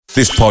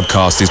This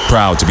podcast is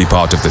proud to be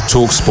part of the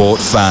TalkSport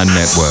Fan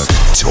Network.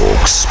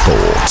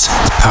 TalkSport.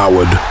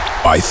 Powered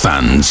by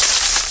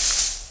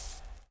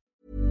fans.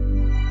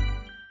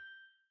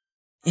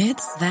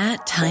 It's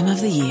that time of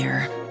the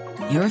year.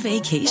 Your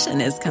vacation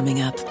is coming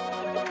up.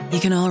 You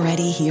can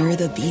already hear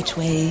the beach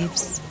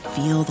waves,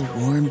 feel the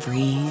warm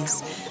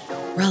breeze,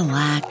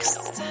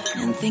 relax,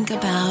 and think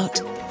about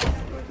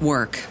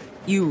work.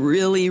 You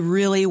really,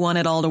 really want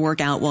it all to work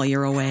out while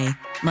you're away.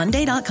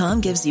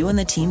 Monday.com gives you and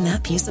the team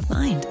that peace of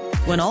mind.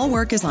 When all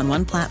work is on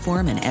one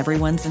platform and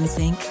everyone's in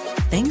sync,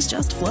 things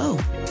just flow.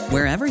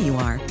 Wherever you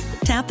are,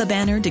 tap the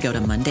banner to go to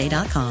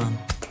Monday.com.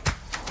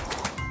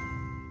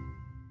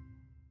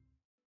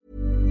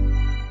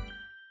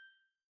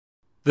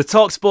 The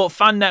TalkSport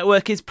Fan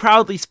Network is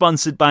proudly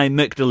sponsored by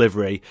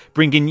McDelivery,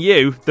 bringing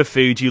you the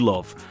food you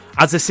love.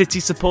 As a City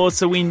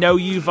supporter, we know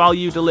you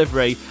value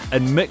delivery,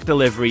 and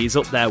McDelivery is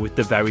up there with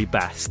the very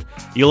best.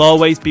 You'll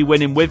always be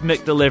winning with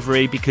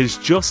McDelivery because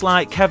just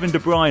like Kevin De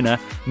Bruyne,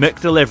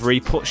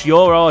 McDelivery puts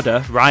your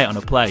order right on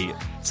a plate.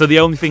 So the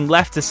only thing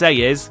left to say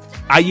is,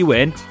 are you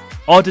in?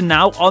 Order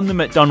now on the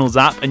McDonald's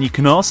app, and you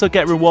can also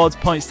get rewards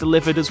points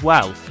delivered as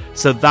well.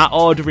 So that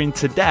ordering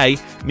today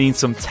means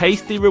some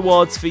tasty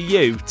rewards for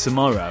you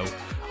tomorrow.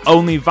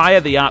 Only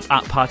via the app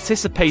at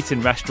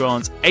participating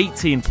restaurants.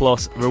 18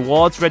 plus,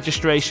 rewards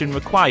registration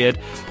required,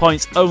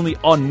 points only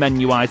on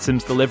menu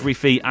items, delivery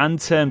fee and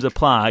terms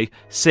apply.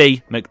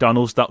 See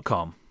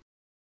mcdonalds.com.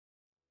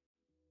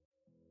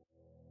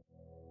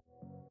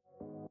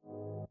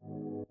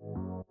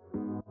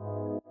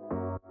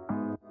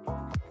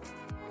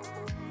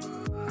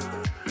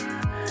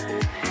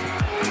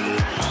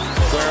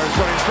 Guerrero's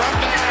got in front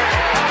there.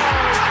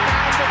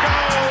 And the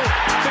goal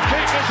to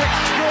keep this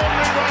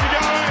extraordinary run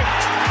going.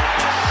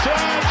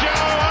 Sergio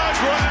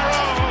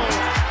Aguero.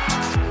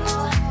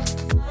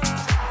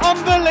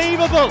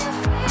 Unbelievable.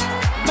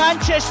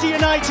 Manchester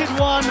United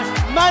 1,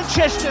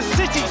 Manchester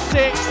City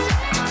 6.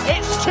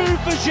 It's 2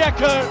 for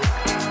Dzeko.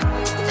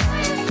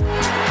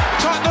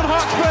 Tottenham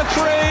Hotspur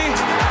 3,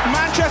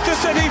 Manchester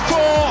City 4.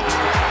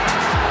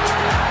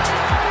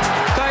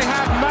 They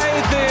have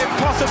made the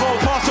impossible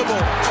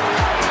possible.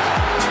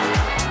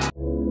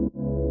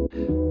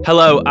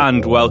 Hello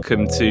and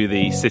welcome to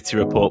the City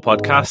Report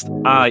podcast.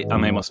 I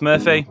am Amos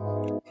Murphy.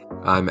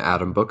 I'm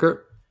Adam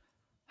Booker.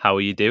 How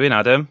are you doing,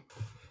 Adam?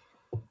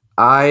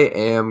 I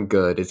am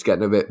good. It's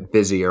getting a bit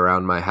busy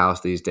around my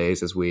house these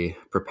days as we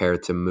prepare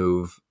to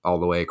move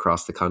all the way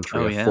across the country.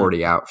 Oh, a yeah.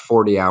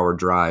 40-hour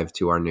drive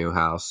to our new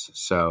house.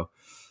 So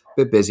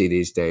a bit busy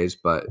these days,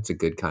 but it's a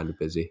good kind of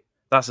busy.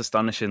 That's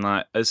astonishing.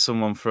 Like, as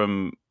someone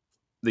from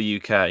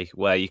the UK,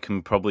 where you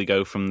can probably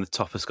go from the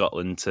top of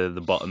Scotland to the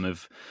bottom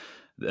of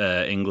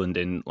England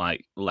in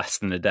like less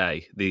than a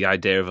day, the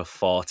idea of a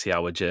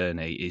 40-hour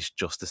journey is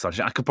just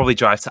astonishing. I could probably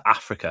drive to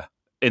Africa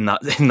in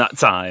that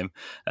time.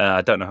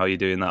 I don't know how you're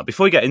doing that.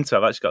 Before we get into it,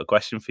 I've actually got a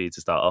question for you to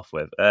start off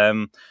with.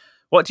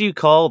 What do you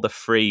call the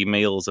 3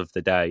 meals of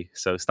the day?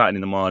 So starting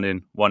in the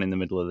morning, one in the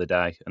middle of the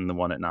day, and the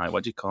one at night.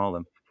 What do you call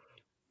them?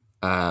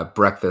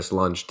 Breakfast,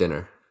 lunch,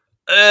 dinner.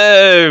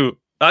 Oh,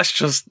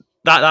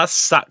 that's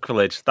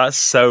sacrilege. That's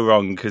so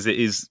wrong because it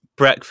is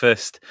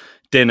breakfast,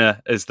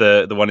 dinner as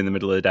the one in the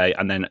middle of the day,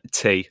 and then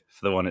tea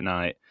for the one at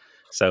night.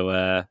 So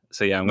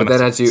yeah, I'm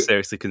going to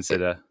seriously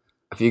consider.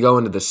 If you go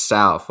into the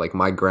South, like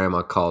my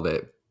grandma called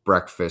it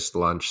breakfast,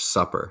 lunch,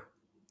 supper.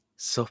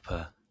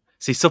 Supper.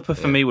 See, supper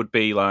for me would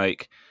be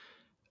like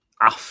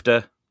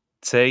after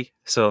tea.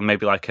 So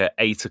maybe like at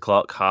 8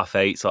 o'clock,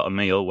 7:30 sort of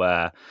meal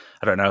where,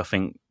 I don't know, I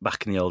think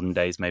back in the olden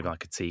days, maybe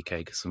like a tea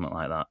cake or something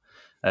like that.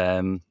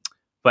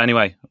 But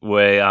anyway,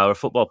 we are a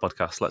football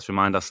podcast. Let's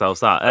remind ourselves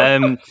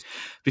that.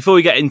 Before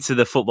we get into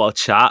the football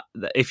chat,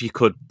 if you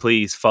could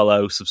please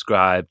follow,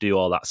 subscribe, do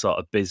all that sort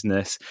of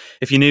business.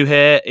 If you're new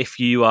here, if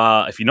you're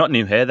not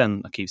new here,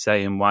 then I keep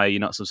saying, why are you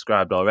not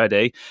subscribed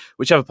already?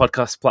 Whichever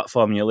podcast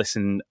platform you're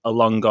listening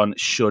along on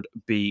should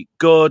be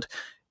good.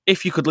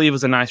 If you could leave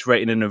us a nice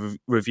rating and a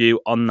review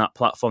on that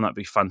platform, that'd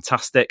be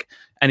fantastic.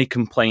 Any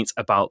complaints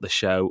about the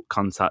show,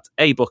 contact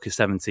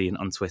abooker17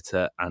 on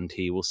Twitter and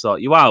he will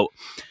sort you out.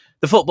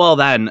 The football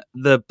then,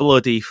 the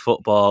bloody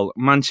football.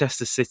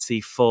 Manchester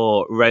City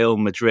 4, Real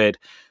Madrid.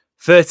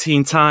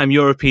 13-time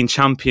European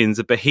champions,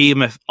 a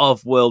behemoth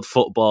of world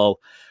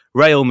football.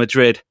 Real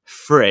Madrid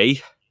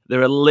 3.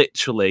 There are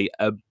literally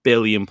a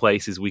billion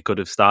places we could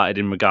have started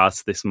in regards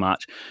to this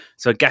match.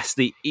 So I guess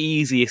the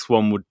easiest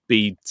one would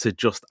be to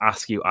just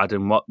ask you,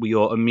 Adam, what were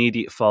your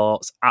immediate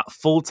thoughts at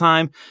full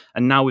time?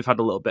 And now we've had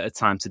a little bit of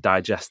time to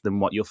digest them,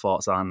 what your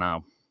thoughts are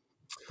now.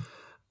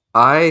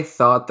 I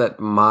thought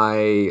that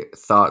my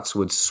thoughts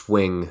would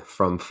swing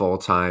from full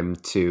time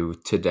to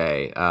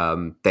today.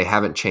 They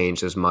haven't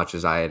changed as much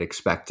as I had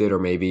expected or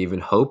maybe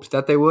even hoped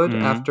that they would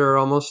after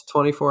almost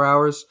 24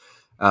 hours.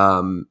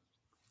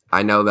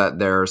 I know that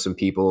there are some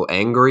people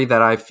angry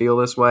that I feel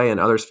this way and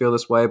others feel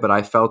this way, but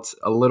I felt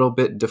a little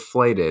bit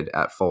deflated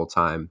at full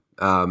time.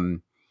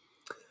 I'm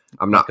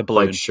not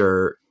quite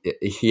sure.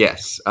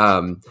 Yes.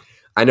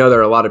 I know there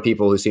are a lot of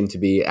people who seem to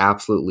be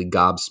absolutely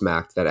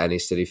gobsmacked that any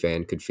City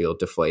fan could feel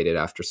deflated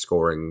after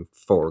scoring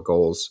 4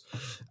 goals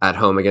at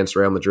home against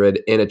Real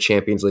Madrid in a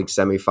Champions League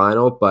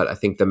semifinal. But I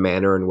think the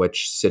manner in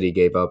which City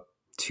gave up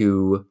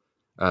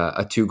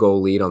a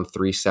 2-goal lead on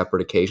 3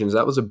 separate occasions,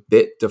 that was a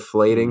bit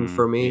deflating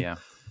for me. Yeah.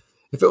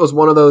 If it was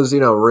one of those,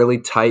 really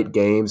tight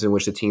games in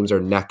which the teams are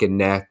neck and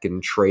neck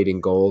and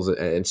trading goals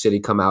and City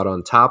come out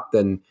on top,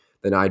 then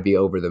I'd be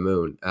over the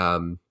moon.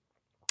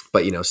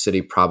 But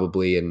City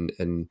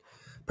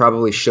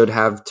probably should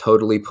have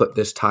totally put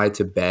this tie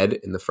to bed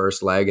in the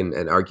first leg and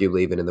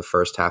arguably even in the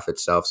first half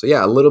itself. So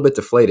yeah, a little bit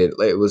deflated.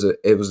 It was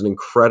an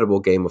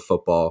incredible game of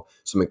football,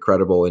 some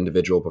incredible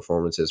individual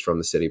performances from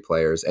the City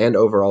players and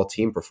overall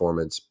team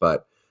performance.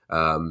 But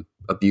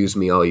abuse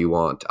me all you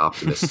want,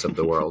 optimists of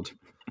the world.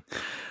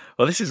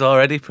 Well, this is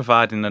already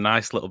providing a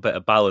nice little bit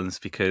of balance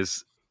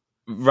because,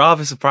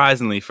 rather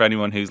surprisingly, for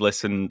anyone who's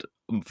listened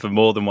for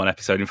more than one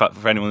episode, in fact,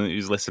 for anyone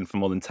who's listened for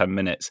more than 10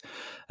 minutes,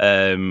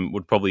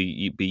 would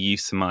probably be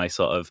used to my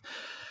sort of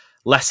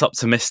less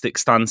optimistic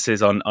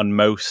stances on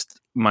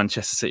most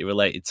Manchester City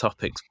related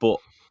topics. But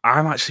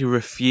I'm actually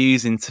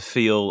refusing to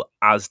feel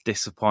as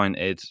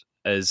disappointed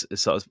as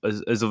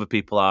other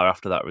people are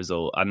after that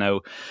result. I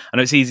know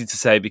it's easy to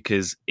say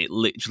because it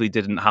literally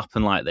didn't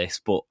happen like this,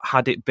 but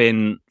had it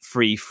been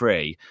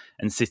 3-3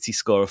 and City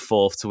score a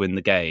 4th to win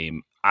the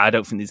game, I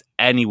don't think there's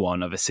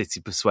anyone of a City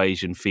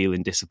persuasion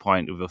feeling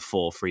disappointed with a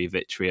 4-3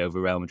 victory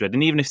over Real Madrid.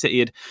 And even if City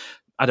had,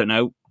 I don't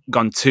know,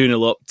 gone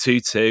 2-0 up,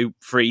 2-2,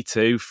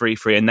 3-2,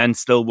 3-3, and then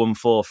still won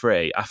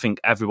 4-3, I think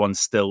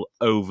everyone's still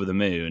over the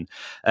moon.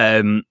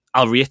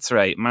 I'll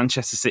reiterate,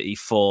 Manchester City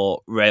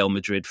 4, Real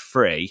Madrid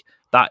 3.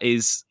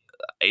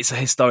 It's a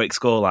historic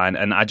scoreline,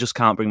 and I just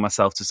can't bring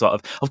myself to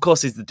of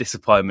course, there's the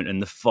disappointment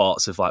and the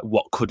thoughts of like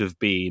what could have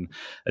been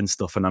and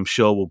stuff, and I'm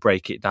sure we'll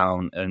break it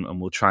down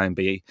and we'll try and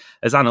be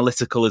as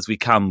analytical as we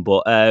can.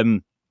 But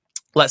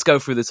let's go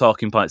through the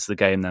talking points of the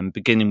game then,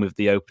 beginning with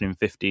the opening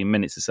 15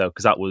 minutes or so,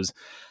 because that was,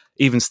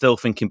 even still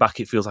thinking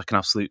back, it feels like an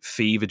absolute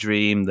fever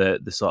dream. The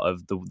sort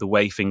of the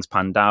way things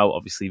panned out.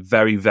 Obviously,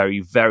 very, very,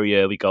 very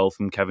early goal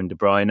from Kevin De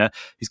Bruyne.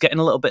 He's getting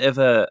a little bit of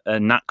a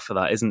knack for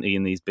that, isn't he,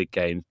 in these big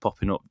games,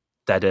 popping up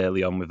dead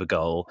early on with a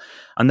goal.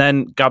 And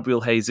then Gabriel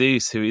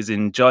Jesus, who is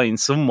enjoying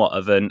somewhat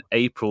of an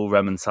April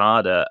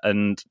remontada,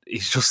 and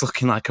he's just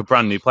looking like a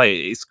brand new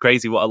player. It's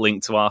crazy what a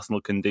link to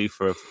Arsenal can do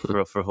for a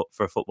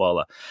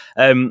footballer.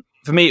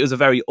 For me, it was a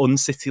very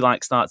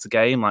un-City-like start to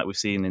game, like we've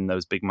seen in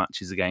those big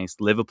matches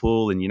against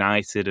Liverpool and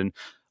United, and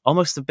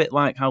almost a bit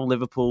like how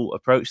Liverpool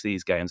approach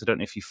these games. I don't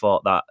know if you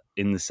thought that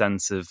in the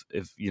sense of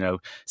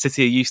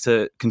City are used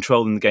to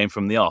controlling the game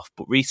from the off,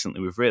 but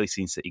recently we've really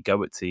seen City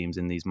go at teams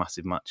in these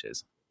massive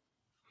matches.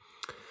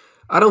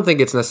 I don't think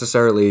it's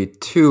necessarily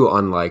too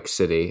unlike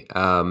City.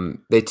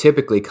 They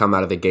typically come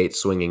out of the gate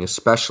swinging,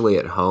 especially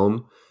at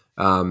home.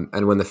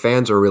 And when the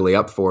fans are really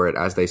up for it,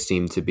 as they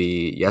seem to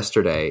be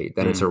yesterday,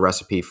 then it's a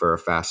recipe for a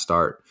fast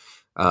start.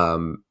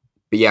 But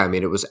yeah, I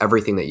mean, it was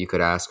everything that you could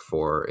ask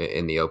for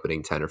in the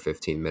opening 10 or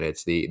 15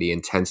 minutes. The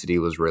intensity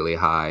was really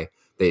high.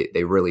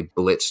 They really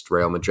blitzed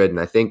Real Madrid.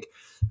 And I think,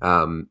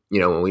 when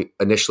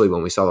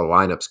we saw the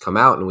lineups come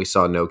out and we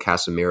saw no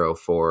Casemiro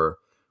for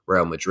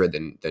Real Madrid,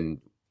 then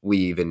we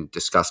even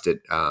discussed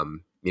it,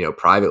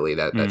 privately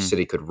that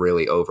City could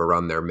really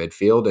overrun their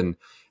midfield,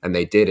 and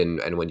they did.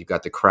 And when you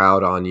got the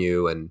crowd on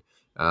you and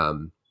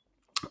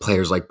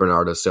players like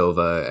Bernardo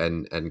Silva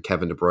and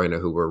Kevin De Bruyne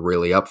who were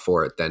really up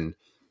for it, then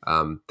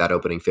that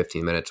opening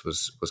 15 minutes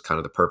was kind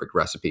of the perfect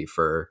recipe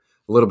for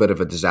a little bit of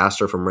a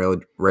disaster from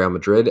Real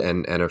Madrid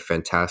and a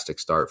fantastic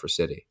start for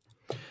City.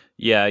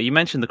 Yeah, you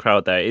mentioned the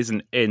crowd there. It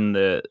isn't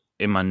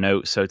in my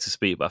notes, so to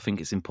speak, but I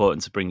think it's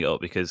important to bring it up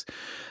because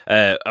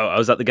I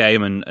was at the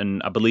game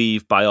and I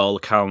believe by all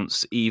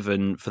accounts,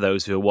 even for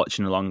those who are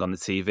watching along on the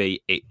TV,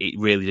 it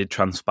really did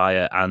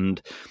transpire.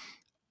 And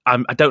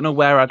I don't know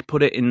where I'd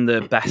put it in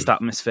the best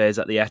atmospheres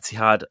at the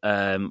Etihad.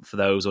 For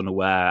those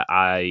unaware,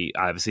 I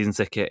have a season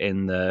ticket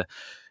in the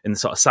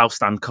sort of South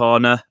Stand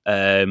corner.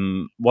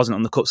 Wasn't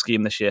on the cup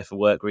scheme this year for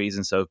work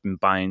reasons, so I've been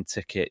buying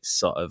tickets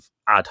sort of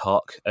ad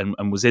hoc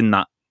and was in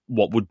that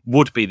what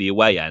would be the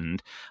away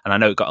end. And I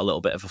know it got a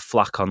little bit of a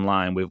flack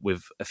online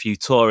with a few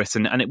tourists,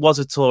 and it was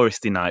a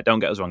touristy night, don't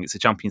get us wrong, it's a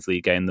Champions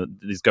League game,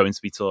 there's going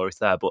to be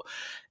tourists there, but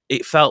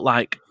it felt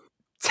like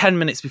 10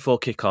 minutes before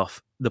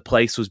kickoff the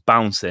place was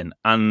bouncing.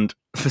 And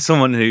for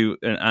someone who,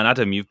 and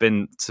Adam, you've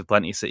been to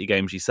plenty of City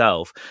games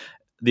yourself,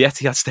 the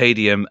Etihad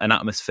Stadium and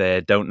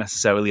atmosphere don't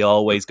necessarily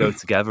always go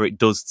together. It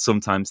does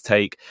sometimes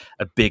take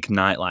a big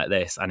night like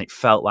this, and it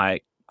felt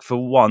like for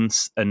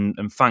once, and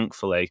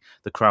thankfully,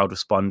 the crowd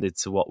responded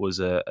to what was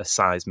a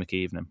seismic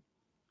evening.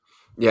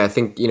 Yeah, I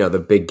think,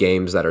 the big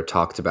games that are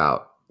talked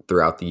about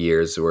throughout the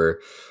years were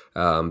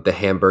the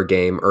Hamburg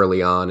game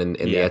early on in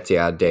the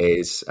Etihad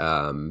days,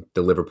 the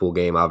Liverpool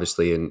game,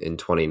 obviously, in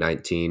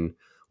 2019,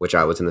 which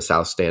I was in the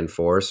South Stand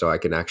for, so I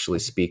can actually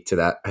speak to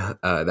that.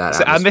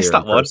 So I missed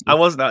that one. I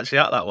wasn't actually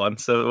at that one,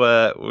 so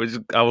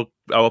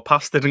our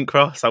paths didn't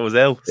cross. I was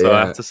ill, so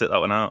I had to sit that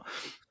one out.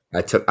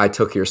 I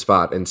took your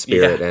spot in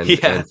spirit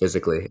and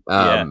physically.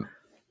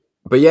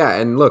 But yeah,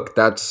 and look,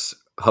 that's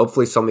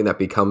hopefully something that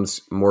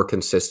becomes more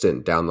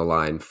consistent down the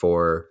line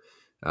for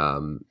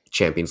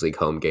Champions League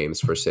home games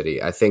for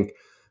City. I think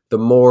the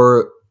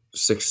more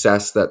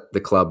success that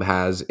the club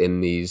has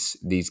in these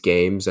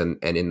games and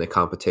in the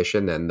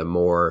competition, then the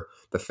more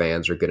the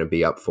fans are going to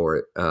be up for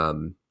it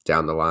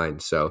down the line.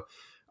 So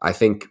I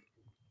think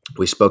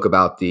we spoke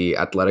about the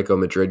Atletico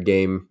Madrid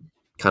game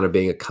kind of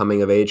being a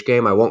coming of age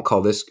game. I won't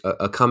call this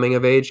a coming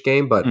of age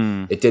game, but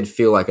it did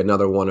feel like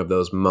another one of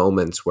those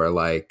moments where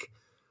like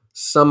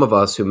some of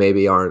us who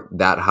maybe aren't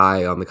that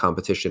high on the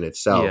competition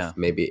itself,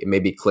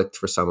 maybe clicked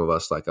for some of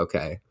us like,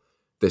 okay,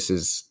 this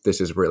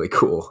is really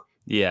cool.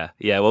 Yeah.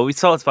 Well, we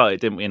talked about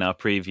it, didn't we, in our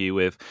preview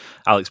with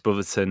Alex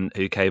Brotherton,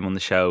 who came on the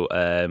show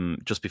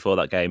just before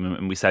that game,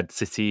 and we said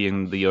City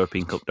and the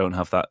European Cup don't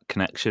have that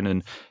connection,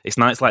 and it's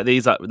nights like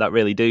these that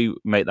really do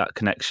make that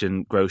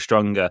connection grow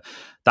stronger.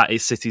 That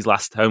is City's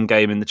last home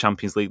game in the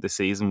Champions League this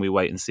season. We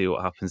wait and see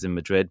what happens in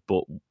Madrid,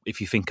 but if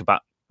you think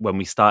about when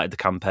we started the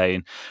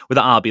campaign with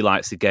that RB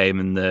Leipzig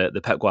game and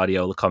the Pep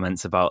Guardiola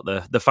comments about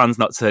the fans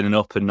not turning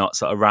up and not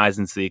sort of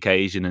rising to the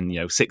occasion, and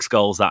 6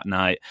 goals that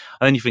night,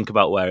 and then you think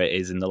about where it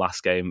is in the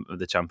last game of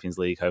the Champions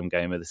League home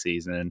game of the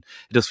season, and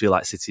it does feel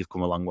like City have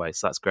come a long way,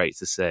 so that's great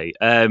to see.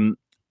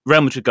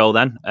 Real Madrid goal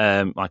then,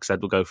 like I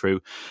said, we'll go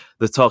through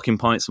the talking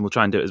points and we'll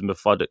try and do it as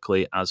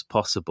methodically as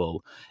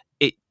possible.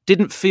 It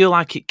didn't feel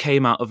like it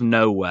came out of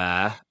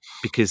nowhere,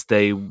 because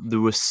there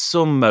were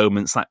some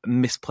moments like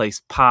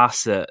misplaced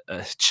pass, a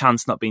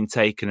chance not being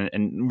taken,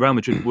 and Real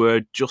Madrid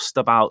were just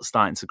about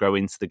starting to grow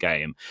into the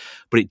game,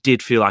 but it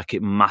did feel like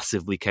it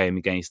massively came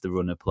against the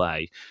run of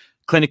play.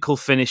 Clinical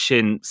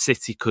finishing,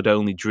 City could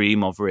only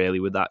dream of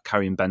really with that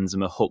Karim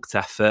Benzema hooked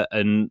effort,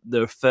 and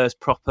the first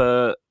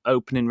proper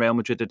opening Real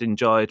Madrid had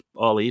enjoyed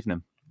all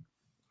evening.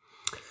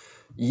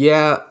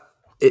 Yeah,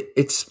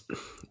 it's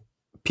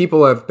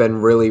people have been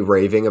really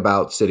raving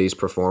about City's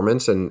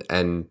performance, and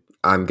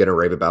I'm going to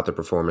rave about the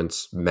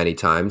performance many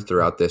times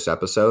throughout this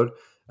episode.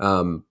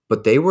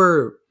 But they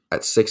were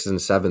at 6s and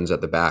 7s at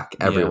the back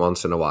every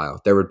once in a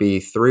while. There would be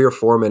 3 or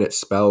 4 minute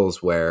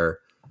spells where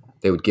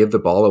they would give the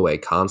ball away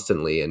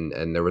constantly.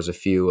 And there was a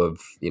few of,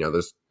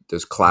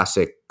 those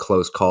classic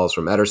close calls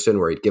from Ederson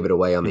where he'd give it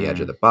away on the edge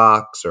of the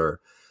box, or,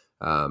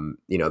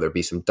 there'd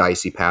be some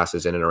dicey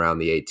passes in and around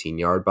the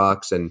 18-yard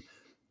box. And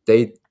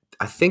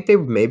I think they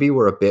maybe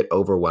were a bit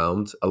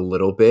overwhelmed a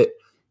little bit,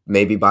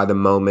 maybe by the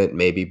moment,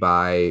 maybe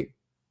by,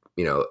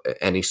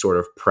 any sort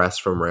of press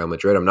from Real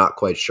Madrid. I'm not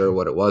quite sure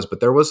what it was,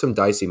 but there was some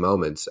dicey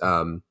moments.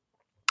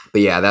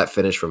 But yeah, that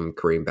finish from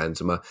Karim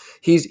Benzema,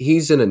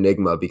 he's an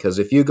enigma, because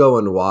if you go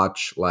and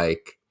watch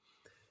like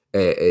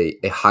a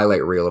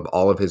highlight reel of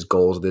all of his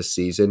goals this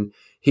season,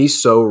 he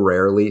so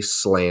rarely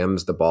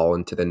slams the ball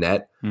into the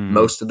net.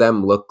 Most of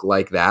them look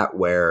like that,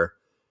 where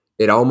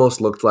it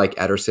almost looked like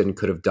Ederson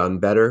could have done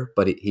better,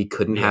 but he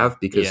couldn't have,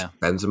 because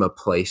Benzema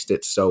placed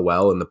it so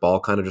well, and the ball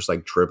kind of just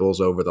like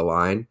dribbles over the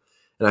line.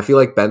 And I feel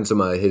like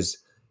Benzema,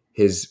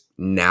 his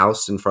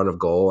nous in front of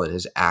goal and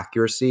his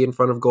accuracy in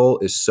front of goal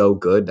is so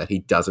good that he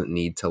doesn't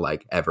need to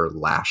like ever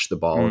lash the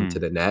ball into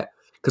the net.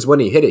 Because when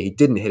he hit it, he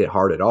didn't hit it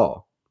hard at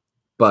all,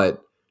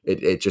 but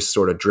it just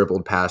sort of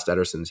dribbled past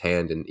Ederson's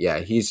hand. And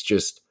yeah,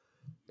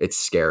 it's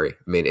scary.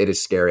 I mean, it is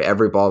scary.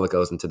 Every ball that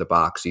goes into the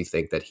box, you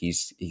think that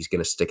he's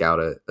going to stick out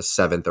a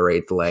 7th or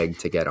 8th leg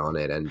to get on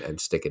it and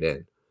stick it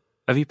in.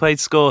 Have you played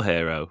Score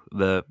Hero,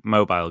 the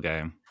mobile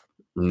game?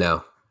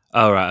 No.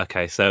 Oh, right.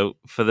 Okay. So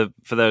for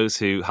those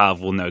who have,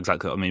 will know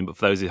exactly what I mean. But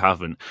for those who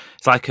haven't,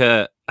 it's like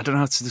I don't know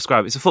how to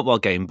describe it. It's a football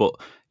game, but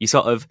you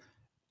sort of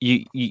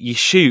you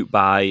shoot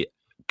by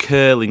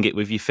curling it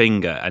with your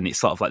finger, and it's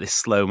sort of like this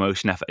slow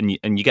motion effort,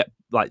 and you get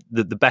like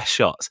the best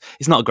shots.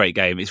 It's not a great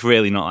game. It's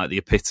really not like the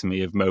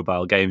epitome of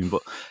mobile gaming,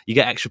 but you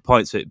get extra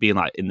points for it being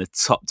like in the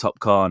top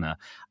corner.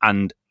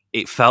 And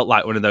it felt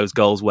like one of those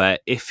goals where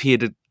if he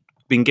had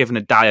been given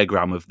a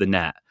diagram of the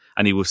net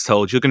and he was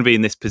told, you're going to be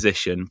in this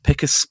position,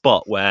 pick a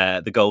spot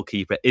where the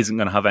goalkeeper isn't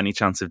going to have any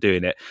chance of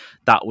doing it,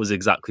 that was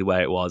exactly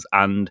where it was.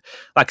 And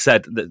like I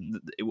said,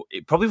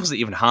 it probably wasn't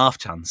even half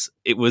chance.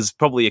 It was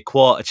probably a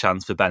quarter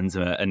chance for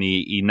Benzema, and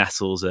he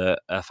nestles a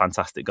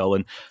fantastic goal.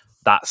 And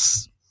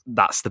that's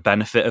the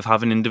benefit of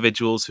having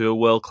individuals who are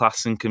world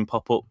class and can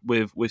pop up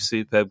with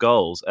superb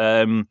goals.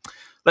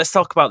 Let's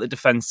talk about the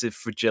defensive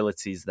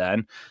fragilities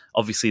then.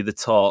 Obviously, the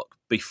talk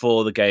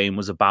before the game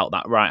was about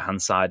that right-hand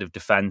side of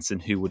defence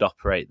and who would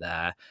operate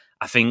there.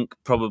 I think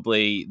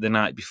probably the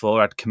night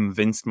before I'd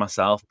convinced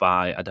myself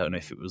by, I don't know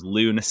if it was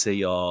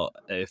lunacy or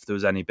if there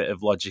was any bit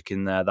of logic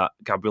in there, that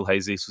Gabriel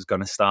Jesus was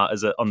going to start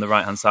on the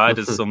right-hand side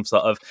as some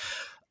sort of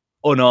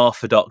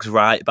unorthodox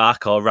right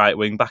back or right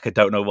wing back. I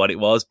don't know what it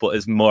was, but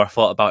as more I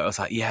thought about it, I was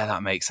like, yeah,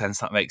 that makes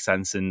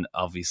sense. And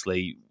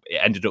obviously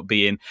it ended up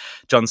being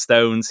John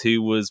Stones,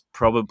 who was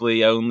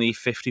probably only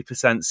 50%,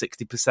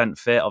 60%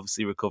 fit,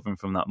 obviously recovering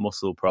from that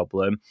muscle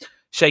problem.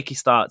 Shaky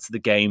start to the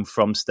game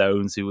from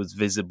Stones, who was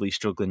visibly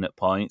struggling at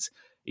points.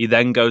 He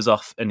then goes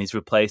off and is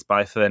replaced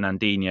by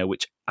Fernandinho,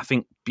 which I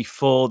think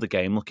before the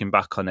game, looking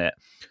back on it,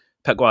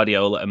 Pep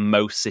Guardiola and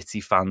most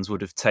City fans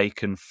would have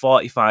taken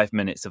 45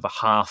 minutes of a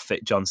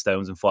half-fit John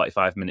Stones and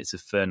 45 minutes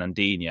of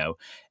Fernandinho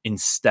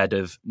instead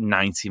of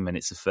 90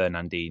 minutes of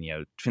Fernandinho. Do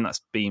you think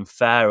that's being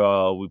fair, or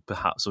are we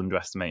perhaps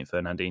underestimating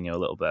Fernandinho a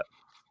little bit?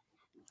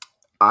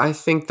 I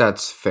think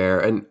that's fair.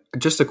 And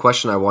just a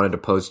question I wanted to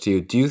pose to you.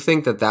 Do you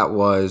think that that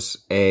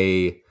was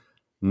a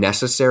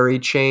necessary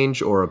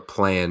change or a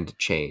planned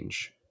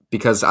change?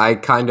 Because I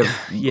kind of,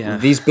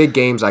 these big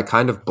games, I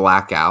kind of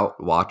black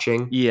out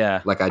watching.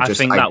 Yeah. Like I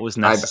think that was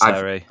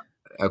necessary.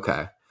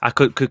 Okay. I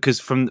could, because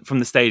from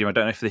the stadium, I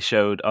don't know if they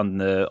showed on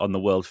the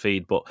world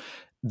feed, but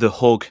the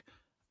hug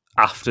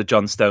after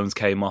John Stones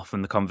came off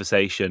and the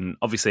conversation,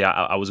 obviously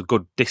I was a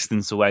good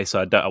distance away,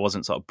 so I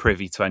wasn't sort of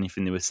privy to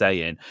anything they were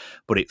saying,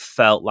 but it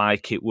felt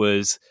like it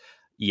was,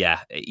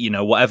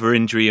 whatever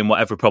injury and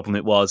whatever problem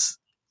it was,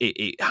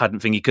 it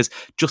hadn't thingy. Because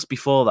just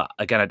before that,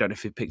 again, I don't know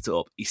if he picked it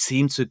up, he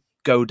seemed to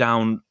go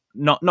down,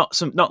 not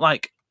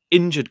like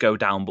injured go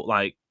down, but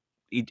like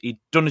he'd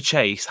done a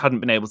chase,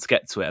 hadn't been able to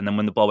get to it, and then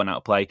when the ball went out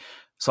of play,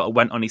 sort of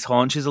went on his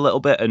haunches a little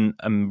bit and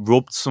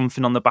rubbed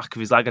something on the back of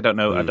his leg. I don't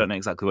know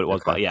exactly what it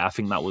was, but yeah, I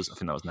think that was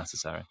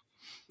necessary.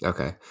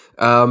 Okay.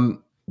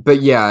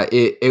 But yeah,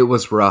 it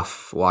was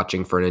rough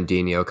watching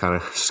Fernandinho kind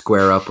of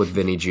square up with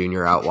Vinny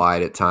Jr. out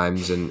wide at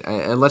times, and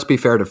let's be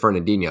fair to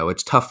Fernandinho,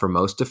 it's tough for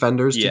most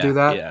defenders to do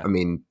that. Yeah. I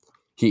mean,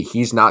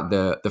 he's not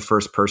the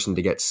first person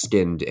to get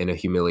skinned in a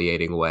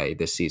humiliating way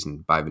this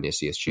season by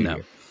Vinicius Jr.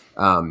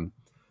 No.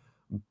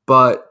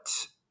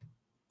 But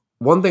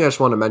one thing I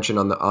just want to mention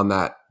on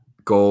that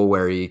goal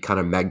where he kind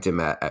of megged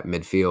him at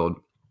midfield,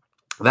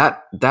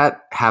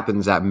 that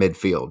happens at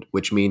midfield,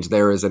 which means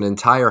there is an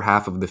entire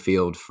half of the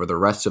field for the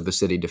rest of the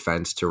City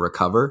defense to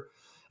recover.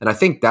 And I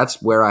think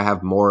that's where I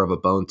have more of a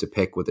bone to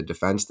pick with the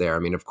defense there. I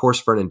mean, of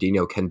course,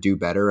 Fernandinho can do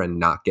better and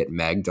not get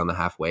megged on the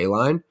halfway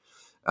line.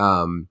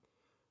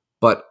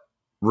 But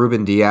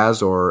Ruben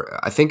Diaz, or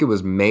I think it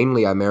was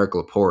mainly Aymeric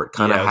Laporte,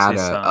 kind of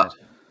had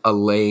a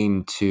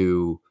lane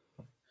to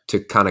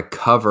kind of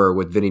cover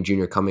with Vinny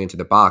Jr. coming into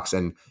the box.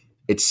 And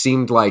it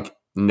seemed like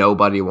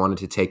nobody wanted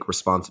to take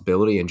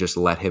responsibility and just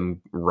let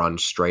him run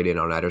straight in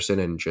on Ederson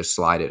and just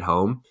slide it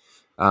home.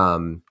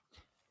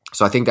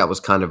 So I think that was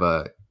kind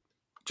of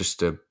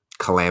just a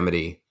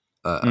calamity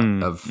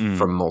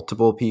from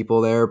multiple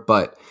people there.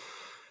 But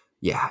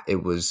yeah,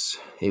 it was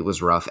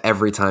rough.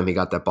 Every time he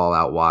got that ball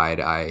out wide,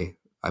 I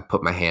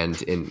put my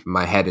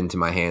head into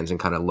my hands and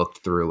kind of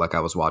looked through like I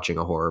was watching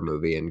a horror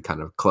movie and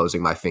kind of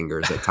closing my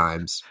fingers at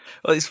times.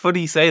 Well, it's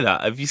funny you say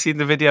that. Have you seen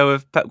the video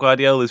of Pep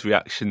Guardiola's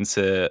reaction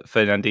to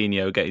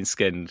Fernandinho getting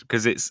skinned?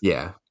 Because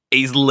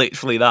he's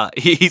literally that.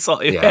 His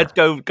head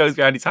goes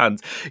behind his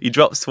hands. He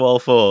drops to all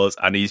fours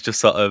and he's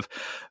just sort of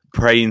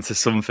praying to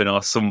something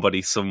or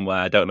somebody somewhere.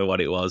 I don't know what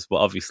it was, but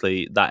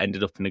obviously that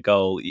ended up in a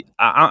goal.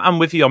 I'm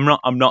with you.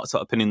 I'm not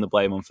sort of pinning the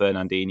blame on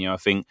Fernandinho. I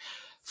think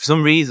for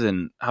some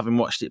reason, having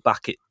watched it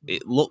back,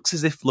 it looks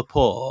as if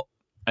Laporte,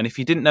 and if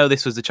you didn't know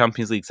this was the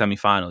Champions League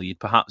semi-final, you'd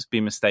perhaps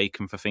be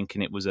mistaken for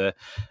thinking it was a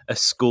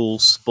school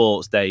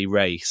sports day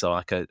race or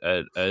like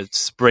a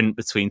sprint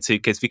between two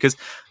kids, because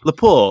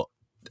Laporte,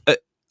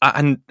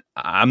 and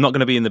I'm not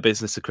going to be in the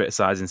business of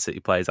criticising City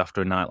players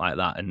after a night like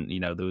that, and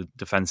there were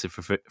defensive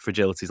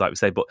fragilities, like we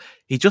say, but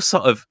he just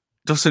sort of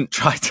doesn't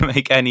try to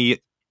make any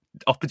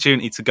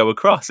opportunity to go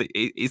across.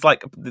 It's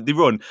like they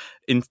run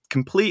in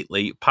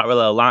completely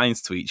parallel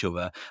lines to each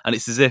other, and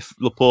it's as if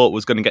Laporte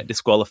was going to get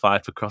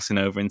disqualified for crossing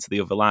over into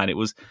the other line. It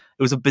was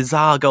a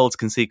bizarre goal to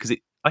concede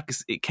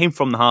because it came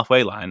from the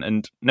halfway line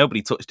and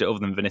nobody touched it other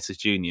than Vinicius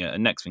Jr.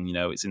 And next thing you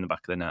know, it's in the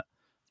back of the net.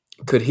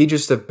 Could he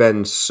just have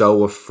been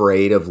so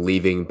afraid of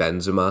leaving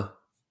Benzema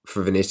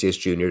for Vinicius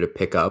Jr. to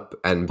pick up,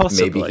 and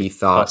maybe he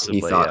thought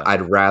yeah.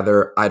 I'd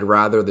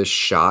rather this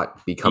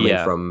shot be coming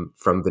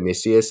from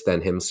Vinicius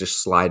than him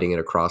just sliding it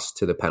across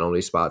to the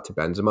penalty spot to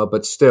Benzema.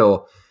 But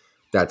still,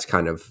 that's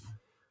kind of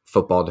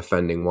football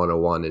defending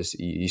 101, is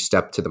you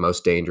step to the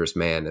most dangerous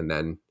man and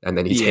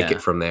then you take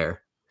it from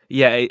there.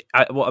 Yeah,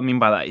 what I mean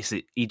by that is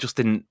he just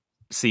didn't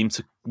seem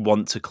to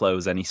want to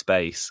close any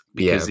space,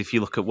 because if you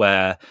look at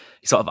where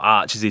he sort of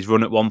arches his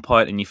run at one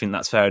point and you think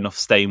that's fair enough,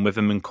 staying with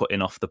him and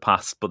cutting off the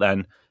pass, but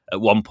then at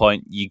one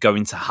point you're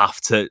going to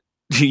have to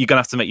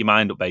make your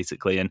mind up,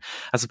 basically. And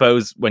I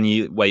suppose when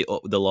you weigh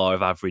up the law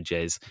of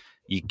averages,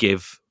 you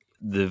give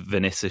the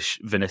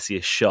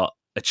Vinicius shot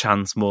a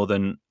chance more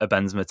than a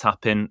Benzema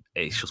tap-in.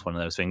 It's just one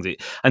of those things.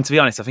 And to be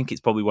honest, I think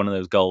it's probably one of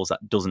those goals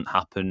that doesn't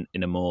happen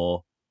in a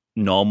more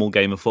normal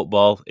game of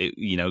football.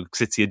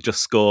 City had just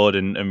scored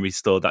and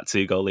restored that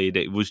 2-goal lead.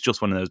 It was just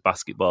one of those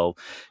basketball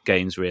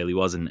games, really,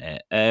 wasn't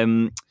it?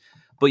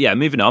 But yeah,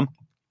 moving on.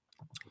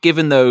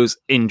 Given those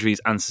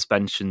injuries and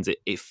suspensions,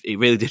 it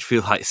really did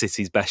feel like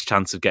City's best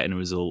chance of getting a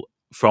result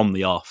from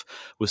the off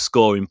was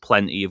scoring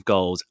plenty of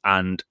goals,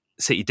 and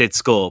City did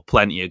score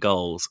plenty of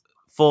goals.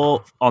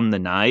 4 on the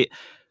night,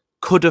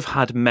 could have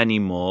had many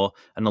more,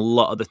 and a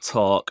lot of the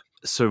talk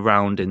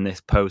surrounding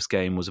this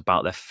post-game was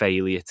about their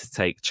failure to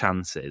take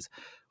chances.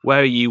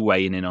 Where are you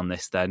weighing in on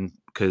this then?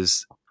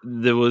 Because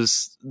there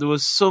was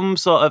some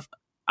sort of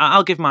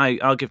I'll give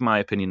my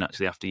opinion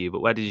actually after you.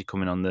 But where did you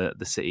come in on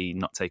the City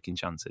not taking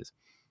chances?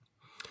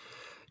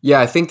 Yeah,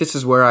 I think this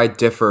is where I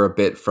differ a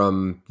bit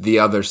from the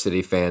other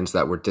City fans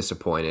that were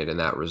disappointed in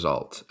that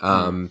result.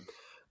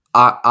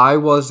 I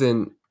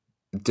wasn't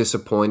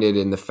disappointed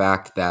in the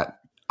fact that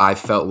I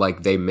felt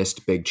like they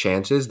missed big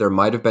chances. There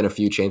might have been a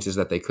few chances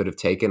that they could have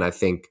taken. I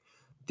think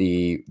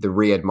the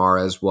Riyad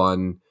Mahrez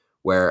one,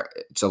 where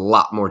it's a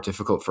lot more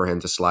difficult for him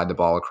to slide the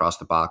ball across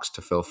the box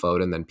to Phil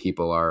Foden than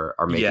people are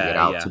making it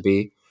out to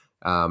be.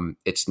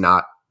 It's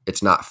not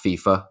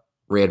FIFA.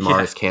 Riyad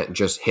Mahrez can't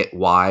just hit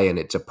Y and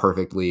it's a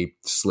perfectly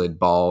slid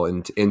ball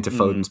into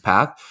Foden's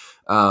path.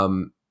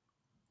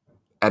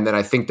 And then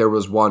I think there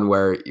was one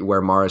where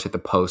Mahrez hit the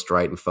post,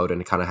 right, and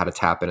Foden kind of had a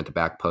tap in at the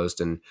back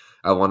post, and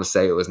I want to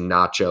say it was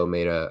Nacho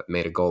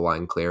made a goal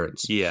line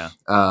clearance. Yeah.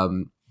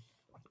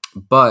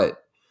 But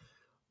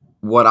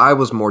what I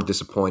was more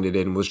disappointed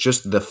in was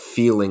just the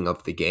feeling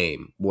of the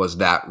game was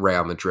that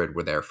Real Madrid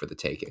were there for the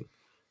taking.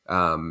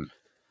 The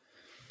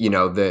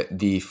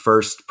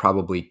first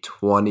probably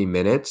 20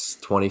 minutes,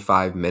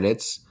 25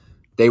 minutes,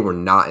 they were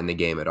not in the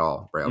game at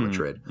all, Real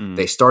Madrid.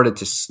 They started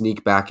to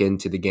sneak back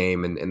into the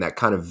game in that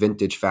kind of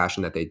vintage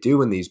fashion that they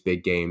do in these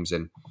big games.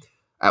 And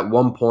at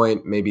one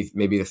point, maybe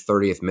the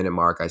 30th minute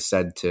mark, I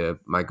said to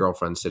my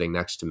girlfriend sitting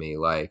next to me,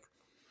 like,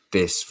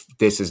 this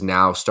is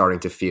now starting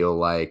to feel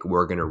like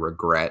we're going to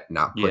regret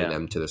not putting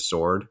them to the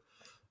sword.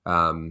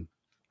 And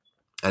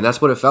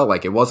that's what it felt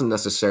like. It wasn't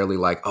necessarily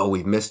like, oh,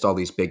 we've missed all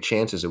these big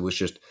chances. It was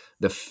just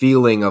the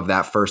feeling of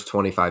that first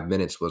 25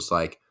 minutes was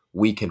like,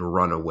 we can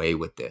run away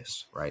with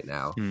this right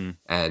now.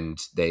 And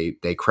they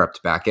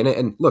crept back in it.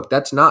 And look,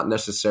 that's not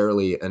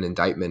necessarily an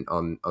indictment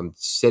on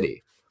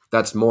City.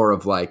 That's more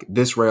of like,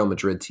 this Real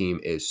Madrid team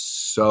is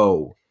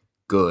so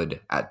good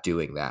at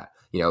doing that.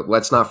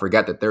 Let's not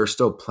forget that there are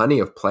still plenty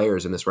of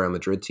players in this Real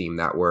Madrid team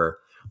that were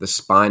the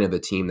spine of the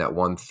team that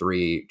won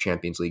 3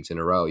 Champions Leagues in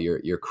a row.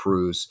 Your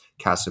Cruz,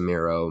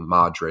 Casemiro,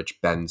 Modric,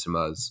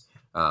 Benzema's,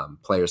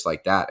 players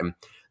like that. And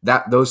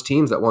those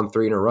teams that won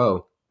 3 in a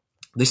row,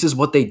 this is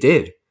what they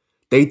did.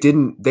 They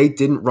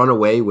didn't run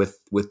away with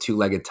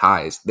 2-legged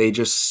ties.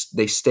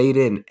 They stayed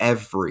in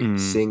every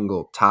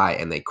single tie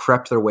and they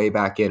crept their way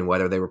back in,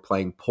 whether they were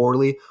playing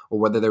poorly or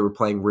whether they were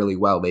playing really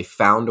well. They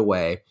found a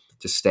way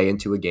to stay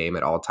into a game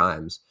at all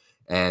times.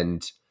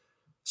 And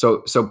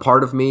so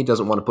part of me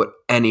doesn't want to put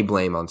any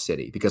blame on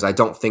City because I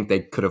don't think they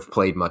could have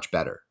played much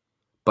better.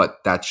 But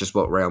that's just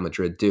what Real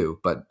Madrid do.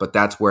 But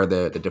that's where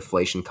the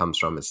deflation comes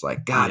from. It's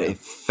like, God,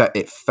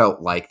 it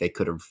felt like they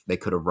could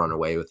have run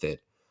away with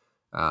it.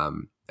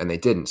 And they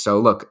didn't. So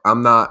look,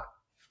 I'm not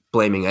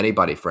blaming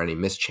anybody for any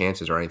missed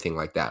chances or anything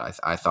like that.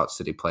 I thought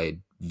City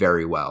played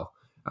very well.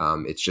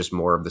 It's just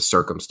more of the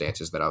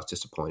circumstances that I was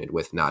disappointed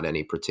with, not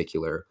any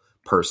particular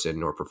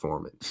person or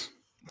performance.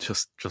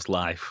 Just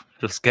life,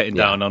 just getting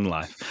down on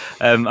life.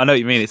 I know what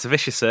you mean. It's a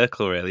vicious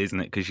circle, really, isn't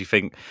it? Because you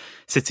think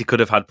City could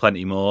have had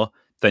plenty more,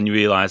 then you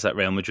realise that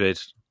Real Madrid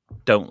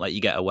don't let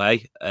you get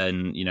away,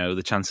 and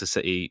the chance of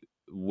City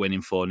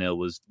winning 4-0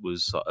 was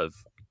sort of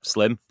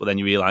slim. But then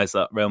you realise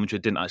that Real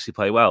Madrid didn't actually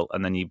play well,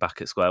 and then you're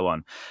back at square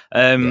one.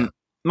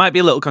 Might be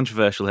a little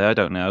controversial here. I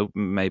don't know.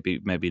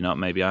 Maybe not.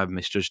 Maybe I've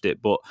misjudged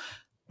it, but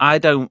I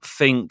don't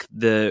think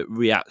the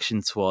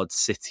reaction towards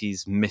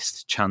City's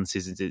missed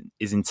chances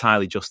is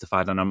entirely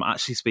justified, and I'm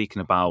actually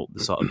speaking about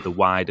the sort of the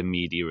wider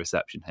media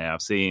reception here.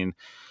 I've seen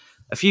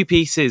a few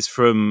pieces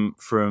from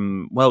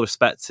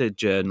well-respected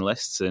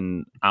journalists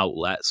and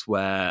outlets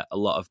where a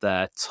lot of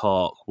their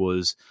talk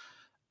was,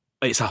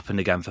 it's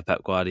happened again for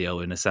Pep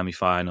Guardiola in a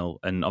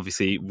semi-final, and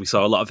obviously we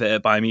saw a lot of it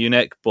at Bayern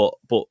Munich, but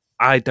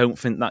I don't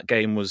think that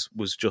game was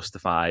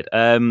justified.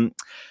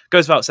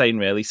 Goes without saying,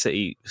 really,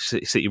 City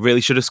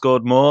really should have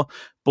scored more.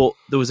 But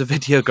there was a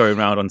video going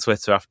around on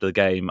Twitter after the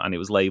game, and it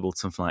was labelled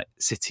something like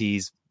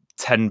City's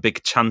 10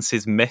 big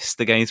chances missed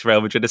against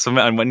Real Madrid or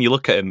something. And when you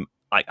look at them,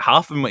 like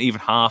half of them were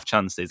even half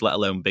chances, let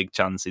alone big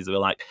chances. They were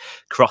like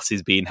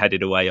crosses being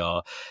headed away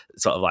or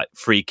sort of like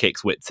free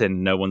kicks whipped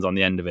in, no one's on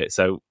the end of it.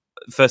 So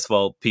first of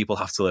all, people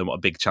have to learn what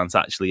a big chance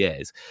actually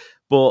is.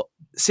 But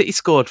City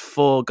scored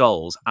 4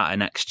 goals at an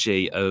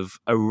XG of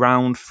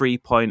around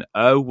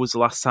 3.0 was the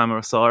last time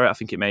I saw it. I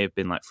think it may have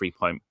been like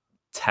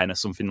 3.10 or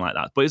something like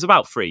that. But it was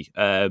about 3.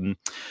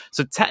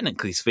 So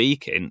technically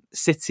speaking,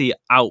 City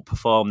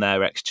outperformed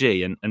their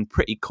XG and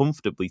pretty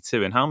comfortably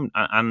too. And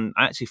I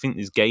actually think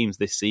there's games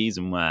this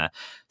season where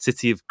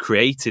City have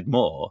created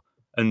more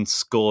and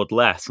scored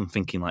less. I'm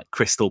thinking like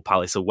Crystal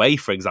Palace away,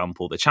 for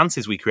example. The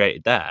chances we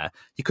created there,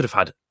 you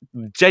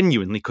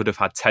genuinely could have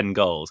had 10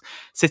 goals.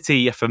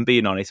 City, if I'm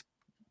being honest,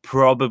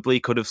 probably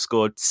could have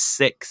scored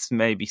 6,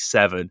 maybe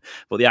 7.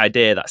 But the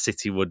idea that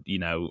City would,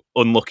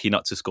 unlucky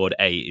not to have scored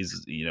 8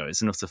 is,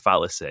 it's an utter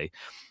fallacy.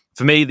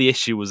 For me, the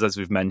issue was, as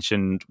we've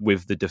mentioned,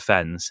 with the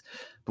defence.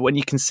 But when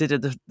you consider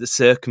the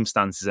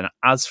circumstances, and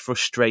as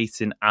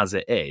frustrating as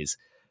it is,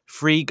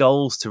 3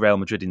 goals to Real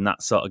Madrid in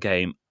that sort of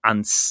game,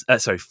 and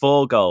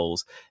 4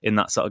 goals in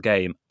that sort of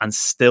game, and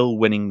still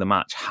winning the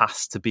match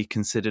has to be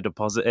considered a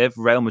positive.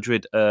 Real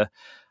Madrid are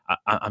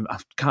I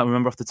can't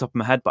remember off the top of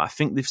my head, but I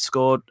think they've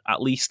scored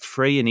at least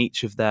 3 in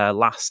each of their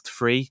last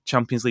 3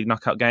 Champions League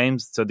knockout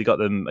games. So they got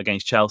them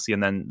against Chelsea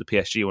and then the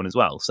PSG one as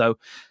well. So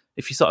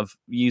if you sort of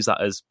use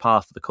that as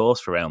part of the course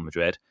for Real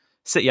Madrid,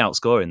 City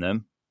outscoring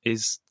them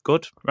is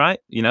good, right?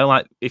 You know,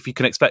 like if you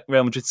can expect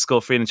Real Madrid to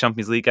score 3 in a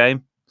Champions League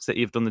game,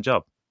 City have done the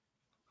job.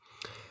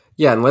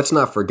 Yeah, and let's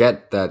not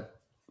forget that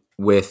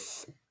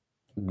with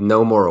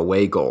no more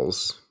away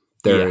goals,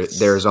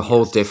 there's a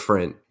whole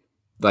different,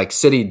 like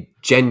City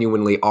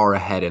genuinely are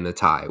ahead in the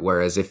tie.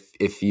 Whereas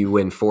if you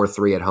win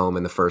 4-3 at home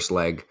in the first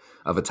leg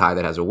of a tie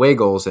that has away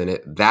goals in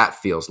it, that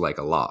feels like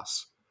a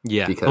loss.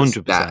 Yeah, because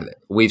 100%.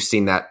 We've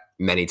seen that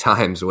many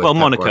times with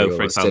Monaco,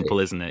 for example,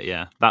 City. Isn't it?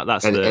 Yeah,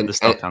 that's the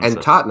stock answer.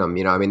 And Tottenham,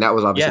 you know, I mean, that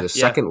was obviously the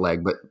second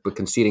leg, but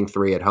conceding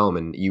 3 at home,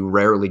 and you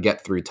rarely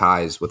get through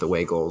ties with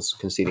away goals,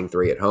 conceding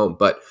 3 at home.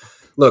 But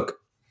look,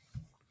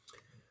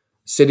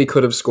 City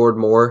could have scored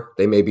more.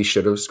 They maybe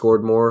should have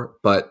scored more,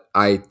 but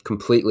I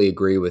completely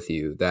agree with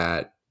you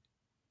that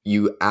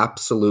you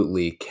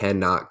absolutely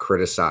cannot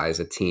criticize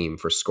a team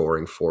for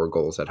scoring 4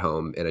 goals at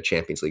home in a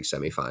Champions League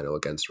semifinal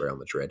against Real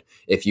Madrid.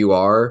 If you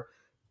are,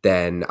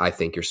 then I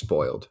think you're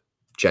spoiled.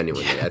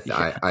 Genuinely,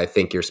 I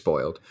think you're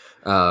spoiled.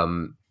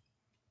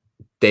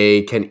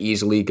 They can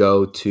easily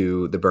go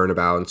to the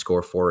Bernabeu and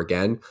score 4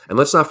 again. And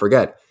let's not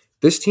forget,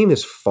 this team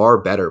is far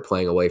better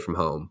playing away from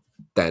home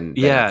than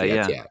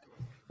Etihad.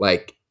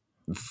 Like,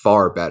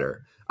 far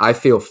better. I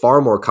feel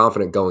far more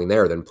confident going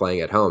there than playing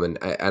at home. And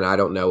I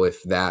don't know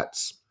if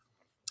that's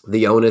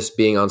the onus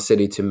being on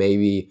City to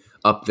maybe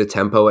up the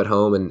tempo at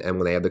home and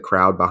when they have the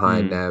crowd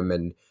behind them,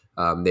 and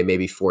they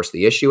maybe force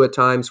the issue at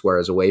times,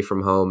 whereas away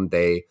from home,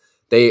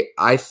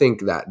 I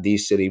think that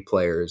these City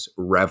players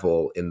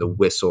revel in the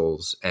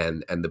whistles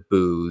and the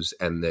boos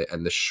and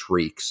the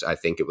shrieks. I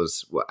think it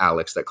was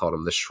Alex that called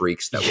them the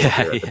shrieks that were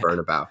here at the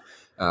Bernabeu.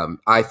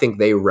 I think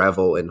they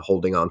revel in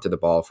holding on to the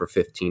ball for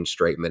 15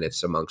 straight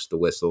minutes amongst the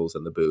whistles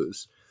and the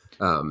boos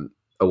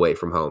away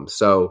from home.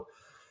 So,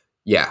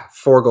 yeah,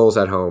 4 goals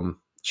at home,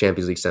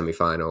 Champions League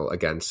semifinal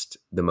against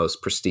the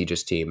most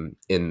prestigious team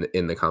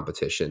in the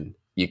competition.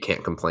 You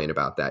can't complain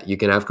about that. You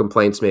can have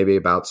complaints maybe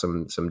about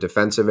some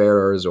defensive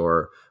errors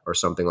or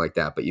something like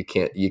that, but you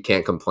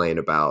can't complain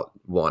about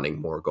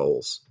wanting more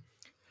goals.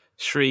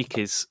 Shriek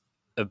is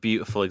a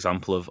beautiful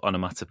example of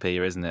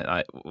onomatopoeia, isn't it?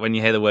 Like, when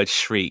you hear the word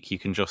shriek,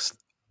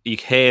 you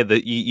hear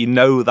that, you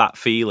know that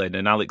feeling,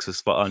 and Alex was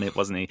spot on it,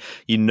 wasn't he?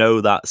 You know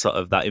that sort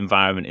of that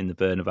environment in the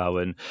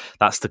Bernabeu, and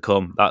that's to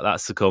come.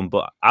 That's to come.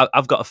 But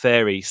I've got a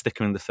theory,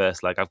 sticking in the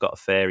first leg. I've got a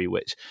theory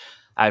which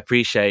I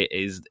appreciate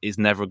is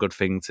never a good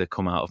thing to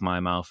come out of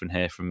my mouth and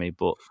hear from me,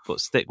 but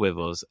stick with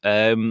us.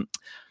 I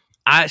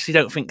actually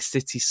don't think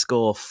City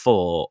score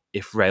 4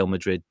 if Real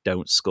Madrid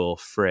don't score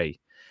 3.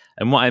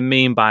 And what I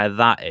mean by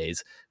that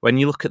is, when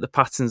you look at the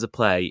patterns of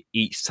play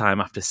each time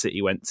after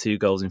City went 2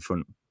 goals in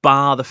front,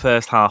 bar the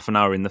first half an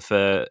hour in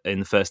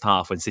the first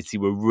half when City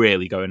were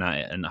really going at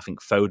it, and I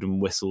think Foden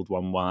whistled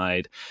one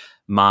wide,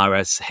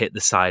 Mahrez hit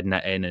the side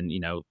netting, and,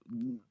 you know,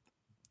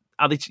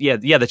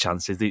 the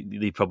chances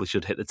they probably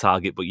should hit the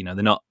target, but, you know,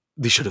 they're not.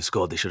 They should have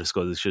scored.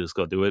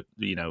 They were,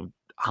 you know,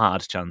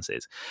 hard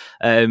chances.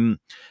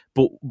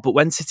 But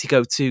when City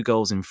go 2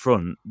 goals in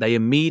front, they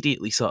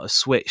immediately sort of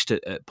switched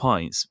at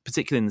points,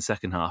 particularly in the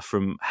second half,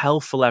 from hell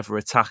for leather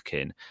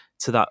attacking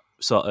to that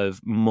sort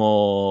of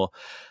more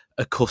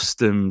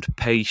accustomed,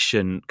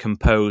 patient,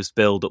 composed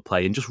build-up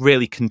play, and just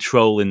really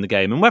controlling the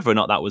game. And whether or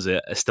not that was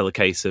still a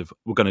case of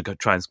we're going to go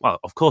try and, well,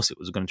 of course it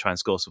was going to try and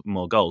score some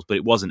more goals, but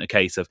it wasn't a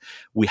case of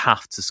we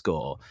have to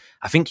score.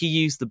 I think he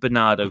used the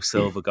Bernardo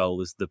Silva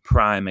goal as the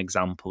prime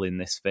example in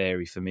this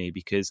theory for me,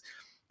 because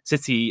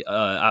City,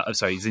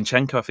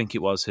 Zinchenko, I think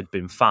it was, had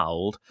been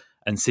fouled,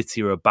 and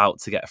City were about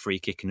to get a free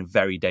kick in a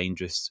very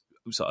dangerous,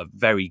 sort of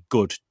very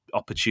good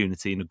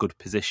opportunity in a good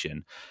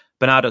position.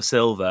 Bernardo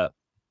Silva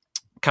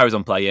carries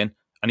on playing,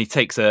 and he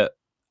takes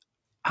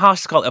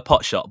harsh to call it a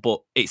pot shot, but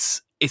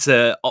it's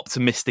a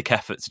optimistic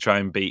effort to try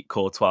and beat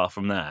Courtois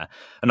from there,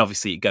 and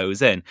obviously it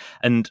goes in.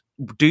 And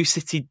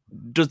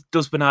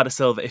does Bernardo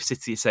Silva, if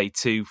City say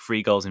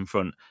 2-3 goals in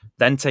front,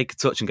 then take a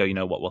touch and go, you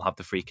know what, we'll have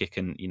the free kick,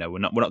 and, you know, we're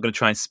not going to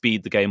try and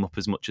speed the game up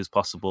as much as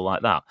possible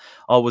like that?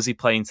 Or was he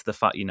playing to the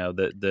fact, you know,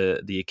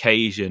 the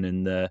occasion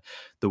and the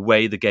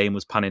way the game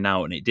was panning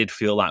out, and it did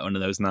feel like one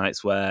of those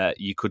nights where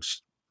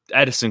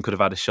Ederson could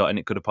have had a shot and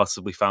it could have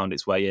possibly found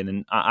its way in.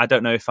 And I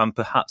don't know if I'm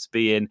perhaps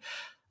being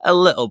a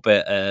little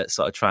bit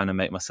sort of trying to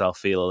make myself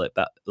feel a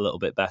little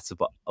bit better.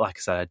 But like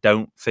I said, I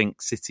don't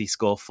think City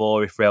score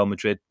 4 if Real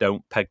Madrid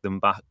don't peg them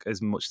back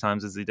as much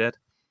times as they did.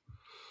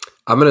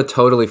 I'm going to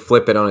totally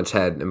flip it on its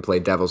head and play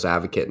devil's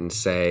advocate and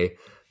say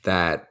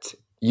that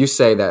you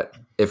say that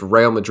if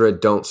Real Madrid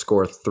don't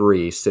score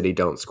 3, City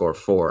don't score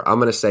 4. I'm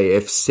going to say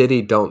if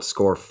City don't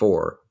score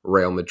 4,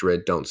 Real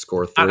Madrid don't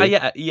score 3.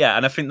 Yeah,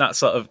 and I think that's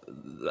sort of,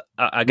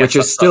 I guess, which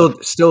is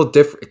still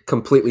different,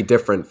 completely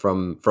different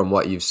from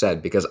what you've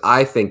said, because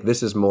I think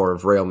this is more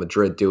of Real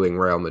Madrid doing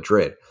Real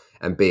Madrid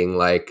and being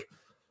like,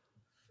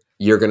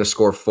 you're going to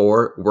score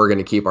 4, we're going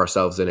to keep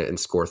ourselves in it and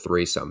score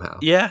 3 somehow.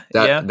 Yeah,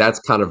 That's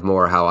kind of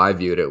more how I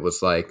viewed it.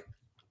 Was like,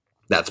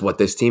 that's what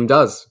this team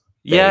does.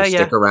 They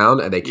stick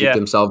around and they keep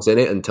themselves in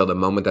it until the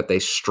moment that they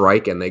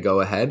strike and they go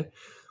ahead,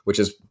 which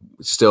is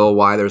still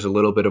why there's a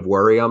little bit of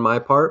worry on my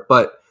part.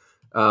 But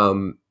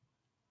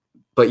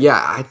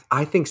yeah,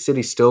 I think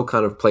City still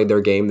kind of played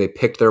their game. They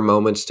picked their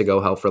moments to go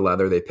hell for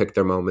leather. They picked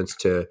their moments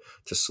to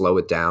slow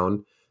it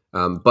down.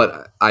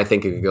 But I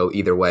think it could go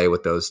either way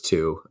with those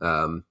two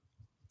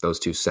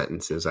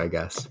sentences, I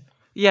guess.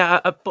 Yeah,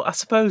 but I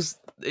suppose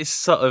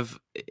it's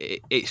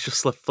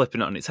just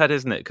flipping it on its head,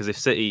 isn't it? Because if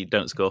City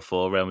don't score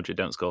 4, Real Madrid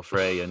don't score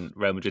 3, and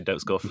Real Madrid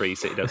don't score 3,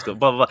 City don't score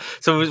blah blah blah.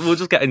 So we'll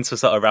just get into a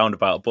sort of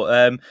roundabout.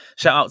 But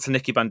shout out to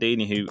Nikki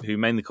Bandini, who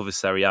mainly covers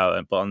Serie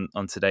A, but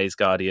on today's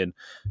Guardian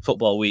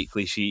Football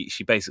Weekly, she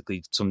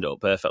basically summed it up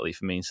perfectly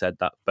for me and said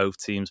that both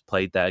teams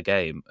played their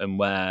game, and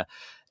where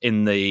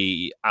in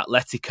the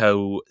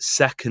Atletico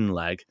second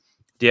leg,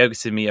 Diogo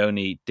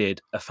Simeone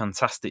did a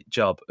fantastic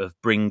job of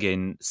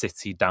bringing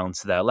City down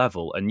to their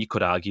level. And you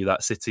could argue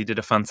that City did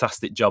a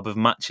fantastic job of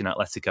matching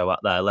Atletico at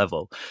their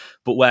level.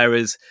 But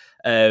whereas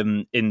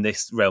in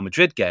this Real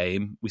Madrid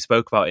game, we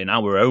spoke about in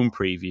our own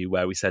preview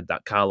where we said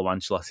that Carlo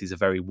Ancelotti is a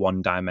very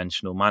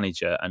one-dimensional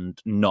manager and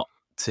not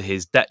to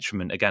his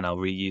detriment. Again, I'll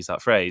reuse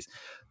that phrase.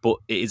 But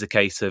it is a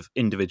case of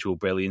individual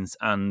brilliance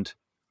and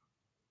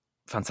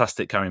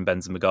fantastic Karim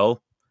Benzema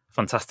goal.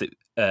 Fantastic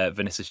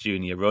Vinicius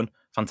Junior run,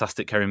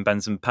 fantastic Karim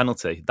Benzema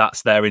penalty.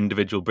 That's their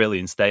individual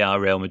brilliance. They are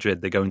Real Madrid.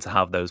 They're going to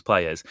have those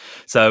players.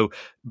 So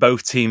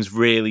both teams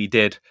really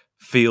did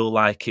feel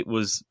like it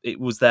was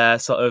their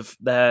sort of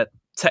their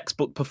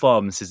textbook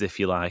performances, if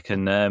you like.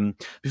 And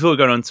before we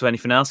go on to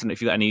anything else, and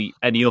if you've got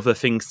any other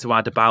things to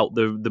add about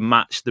the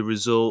match, the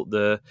result,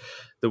 the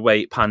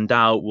way it panned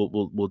out,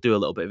 we'll do a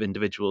little bit of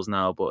individuals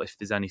now. But if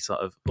there's any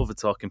sort of other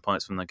talking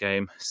points from the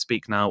game,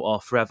 speak now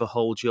or forever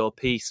hold your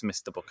peace,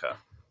 Mr. Booker.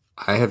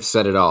 I have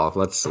said it all.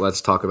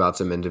 Let's talk about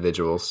some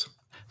individuals.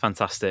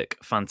 Fantastic.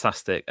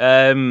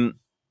 Number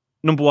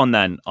 1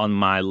 then on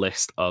my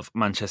list of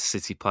Manchester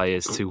City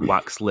players to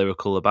wax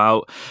lyrical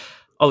about,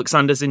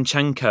 Alexander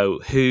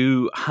Zinchenko,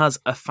 who has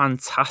a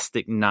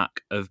fantastic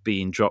knack of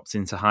being dropped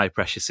into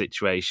high-pressure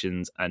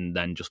situations and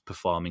then just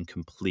performing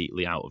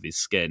completely out of his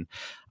skin.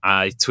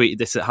 I tweeted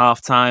this at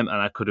halftime,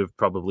 and I could have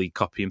probably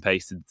copy and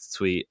pasted the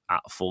tweet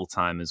at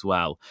full-time as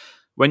well.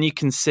 When you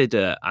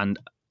consider, and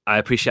I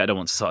appreciate I don't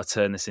want to sort of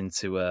turn this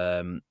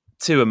into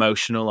too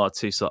emotional or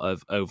too sort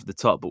of over the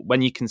top, but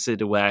when you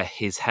consider where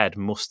his head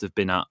must have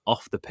been at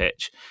off the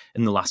pitch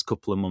in the last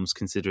couple of months,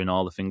 considering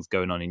all the things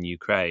going on in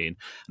Ukraine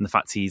and the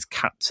fact he's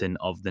captain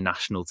of the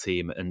national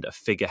team and a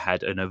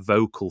figurehead and a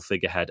vocal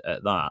figurehead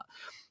at that,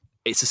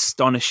 it's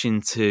astonishing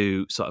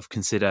to sort of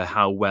consider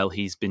how well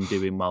he's been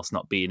doing whilst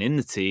not being in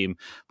the team.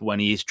 But when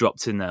he is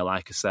dropped in there,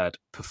 like I said,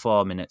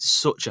 performing at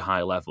such a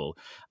high level.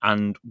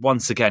 And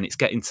once again, it's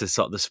getting to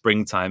sort of the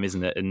springtime,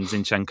 isn't it? And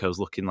Zinchenko's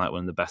looking like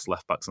one of the best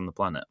left backs on the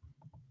planet.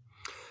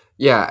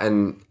 Yeah,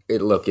 and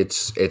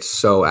it's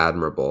so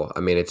admirable.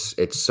 I mean,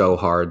 it's so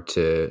hard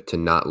to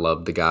not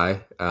love the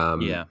guy.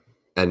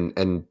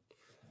 And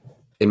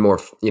in more,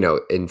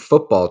 in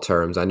football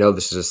terms, I know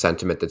this is a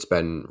sentiment that's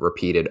been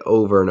repeated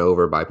over and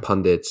over by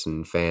pundits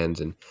and fans.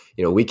 And,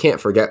 we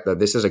can't forget that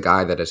this is a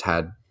guy that has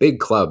had big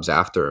clubs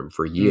after him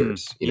for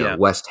years,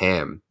 West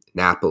Ham,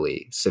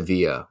 Napoli,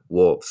 Sevilla,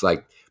 Wolves,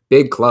 like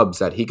big clubs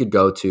that he could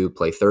go to,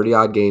 play 30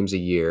 odd games a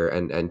year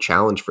and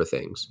challenge for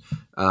things.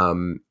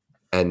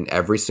 And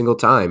every single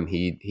time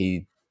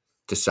he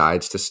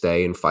decides to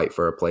stay and fight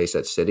for a place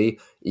at City,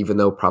 even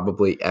though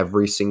probably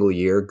every single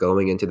year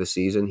going into the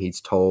season,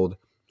 he's told,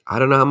 I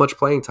don't know how much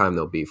playing time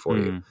there'll be for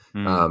you.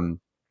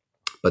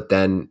 But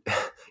then,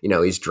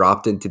 he's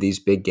dropped into these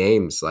big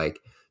games, like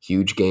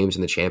huge games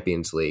in the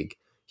Champions League,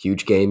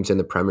 huge games in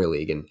the Premier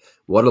League. And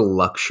what a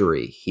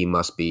luxury he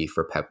must be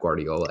for Pep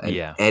Guardiola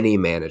and any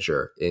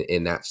manager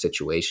in that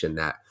situation,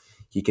 that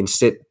he can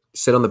sit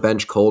on the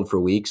bench cold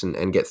for weeks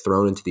and get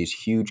thrown into these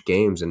huge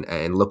games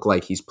and look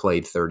like he's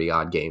played 30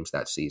 odd games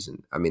that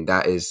season. I mean,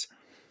 that is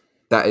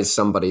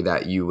somebody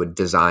that you would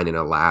design in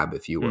a lab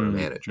if you were a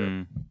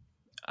manager.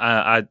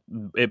 Part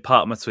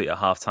of my tweet at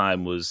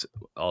halftime was,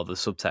 or the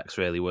subtext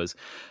really was,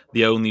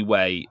 the only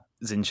way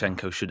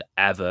Zinchenko should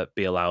ever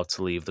be allowed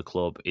to leave the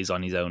club is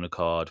on his own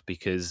accord,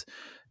 because,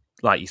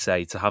 like you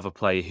say, to have a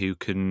player who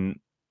can,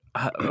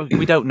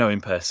 we don't know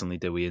him personally,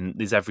 do we? And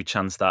there's every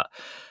chance that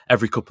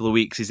every couple of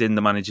weeks he's in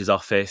the manager's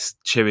office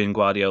chewing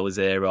Guardiola's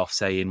ear off,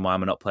 saying, why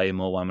am I not playing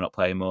more? Why am I not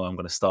playing more? I'm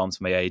going to storm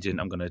to my agent.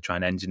 I'm going to try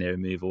and engineer a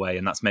move away.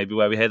 And that's maybe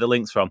where we hear the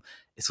links from.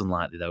 It's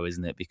unlikely though,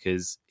 isn't it?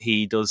 Because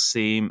he does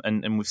seem,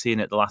 and we've seen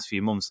it the last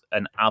few months,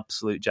 an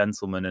absolute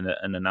gentleman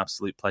and an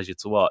absolute pleasure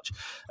to watch.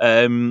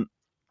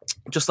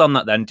 Just on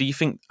that then, do you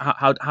think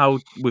how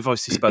we've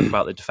obviously spoken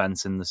about the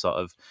defence and the sort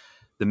of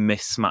the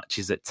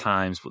mismatches at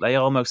times, but they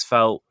almost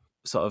felt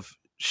sort of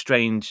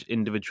strange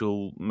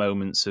individual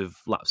moments of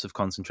lapse of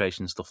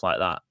concentration, stuff like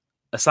that.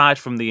 aside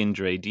from the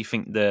injury, do you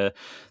think the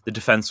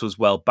defence was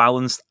well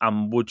balanced?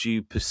 And would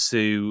you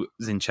pursue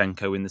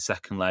Zinchenko in the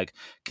second leg,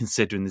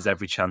 considering there's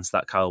every chance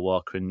that Kyle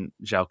Walker and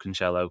João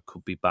Cancelo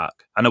could be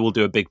back? I know we'll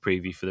do a big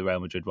preview for the Real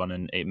Madrid one,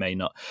 and it may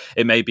not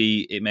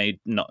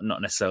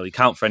necessarily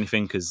count for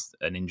anything because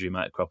an injury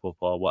might crop up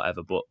or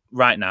whatever. But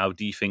right now,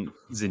 do you think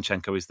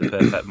Zinchenko is the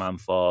perfect man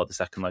for the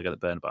second leg at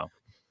the Bernabeu?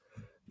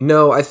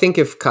 No, I think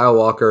if Kyle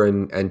Walker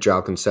and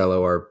João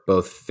Cancelo are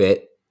both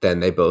fit, then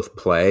they both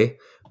play.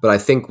 But I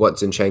think what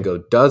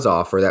Zinchenko does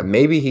offer that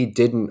maybe he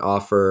didn't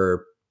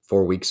offer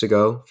 5 weeks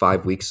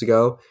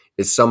ago,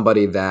 is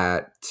somebody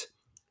that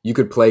you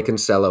could play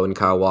Cancelo and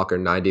Kyle Walker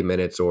 90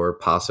 minutes or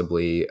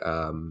possibly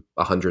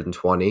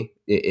 120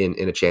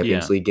 in a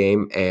Champions League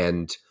game.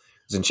 And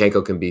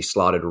Zinchenko can be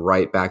slotted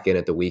right back in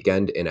at the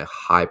weekend in a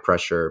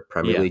high-pressure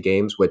Premier League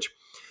games, which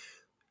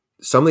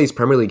some of these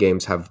Premier League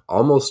games have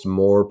almost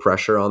more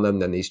pressure on them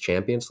than these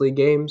Champions League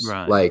games.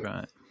 Right.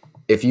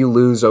 If you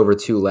lose over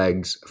 2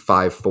 legs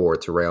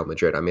 5-4 to Real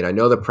Madrid, I mean, I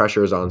know the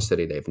pressure is on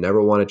City. They've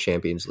never won a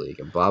Champions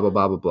League and blah, blah,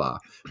 blah, blah, blah.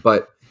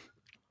 But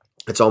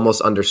it's almost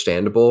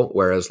understandable.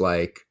 Whereas,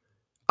 like,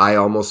 I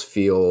almost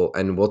feel,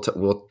 and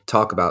we'll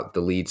talk about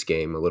the Leeds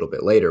game a little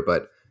bit later,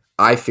 but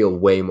I feel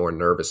way more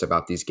nervous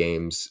about these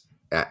games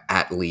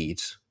at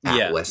Leeds,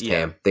 at West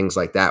Ham, things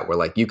like that, where,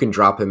 like, you can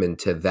drop him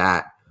into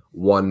that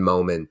one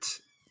moment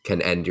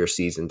can end your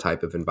season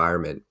type of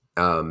environment.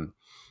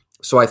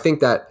 So I think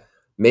that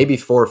maybe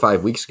 4 or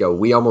 5 weeks ago,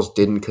 we almost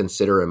didn't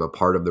consider him a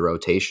part of the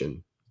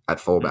rotation at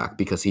fullback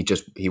because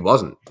he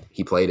wasn't.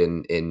 He played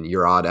in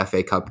your odd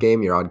FA Cup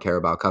game, your odd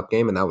Carabao Cup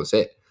game, and that was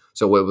it.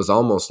 So it was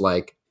almost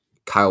like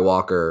Kyle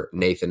Walker,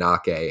 Nathan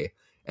Ake,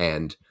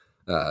 and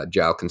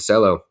João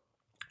Cancelo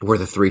were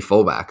the 3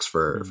 fullbacks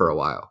for a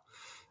while.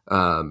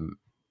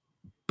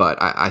 But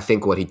I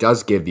think what he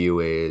does give you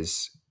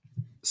is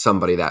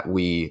somebody that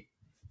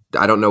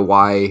I don't know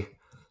why,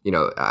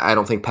 I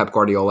don't think Pep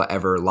Guardiola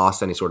ever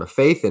lost any sort of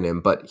faith in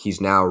him, but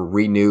he's now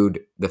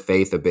renewed the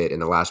faith a bit in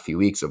the last few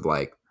weeks of,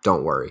 like,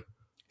 don't worry,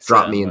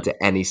 drop me into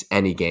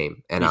any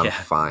game and I'm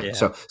fine.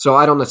 Yeah. So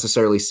I don't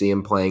necessarily see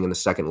him playing in the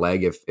second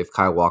leg if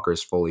Kyle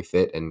is fully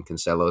fit and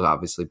Cancelo is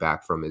obviously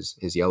back from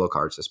his yellow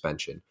card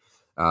suspension.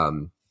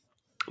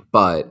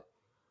 But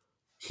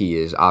he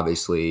is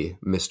obviously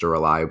Mr.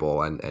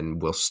 Reliable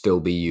and will still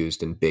be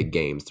used in big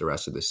games the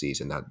rest of the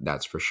season.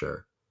 That's for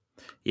sure.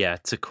 Yeah,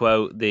 to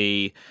quote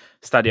the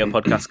Stadio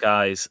podcast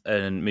guys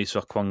and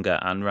Musa Okwonga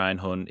and Ryan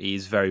Hunt,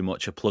 he's very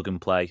much a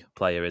plug-and-play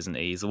player, isn't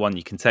he? He's the one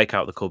you can take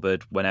out of the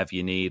cupboard whenever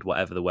you need,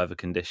 whatever the weather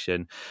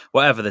condition,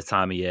 whatever the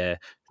time of year.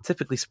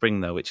 Typically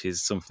spring, though, which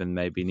is something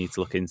maybe you need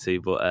to look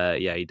into. But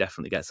he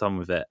definitely gets on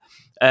with it.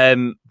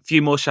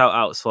 Few more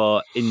shout-outs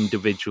for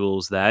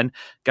individuals then.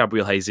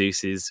 Gabriel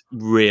Jesus is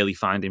really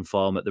finding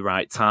form at the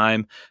right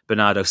time.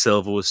 Bernardo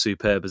Silva was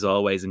superb as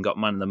always and got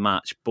man of the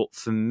match. But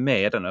for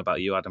me, I don't know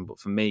about you, Adam,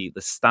 but for me,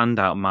 the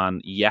standout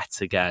man yet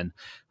again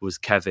was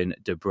Kevin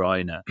De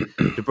Bruyne.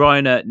 De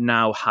Bruyne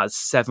now has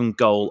 7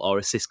 goal or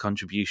assist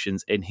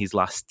contributions in his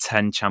last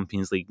 10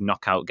 Champions League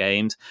knockout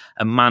games.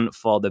 A man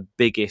for the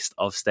biggest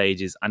of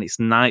stages. And it's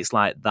nights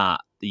like that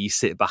you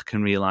sit back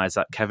and realise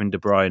that Kevin De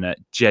Bruyne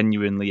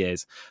genuinely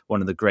is one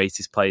of the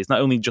greatest players,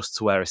 not only just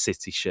to wear a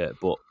City shirt,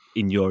 but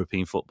in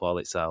European football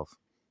itself.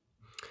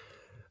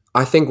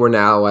 I think we're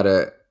now at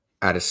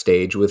a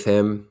stage with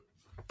him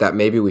that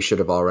maybe we should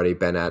have already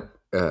been at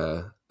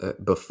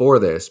before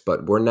this,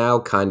 but we're now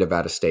kind of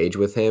at a stage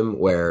with him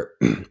where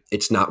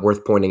it's not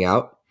worth pointing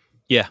out.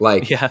 Yeah.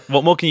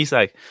 What more can you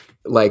say?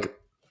 Like,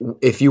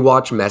 if you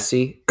watch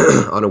Messi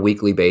on a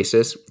weekly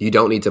basis, you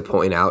don't need to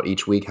point out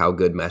each week how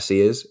good Messi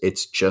is.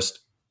 It's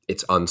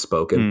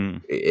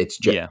unspoken. It's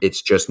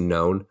just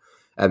known.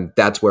 And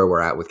that's where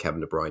we're at with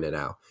Kevin De Bruyne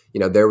now.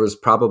 There was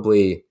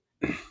probably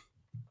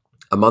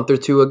a month or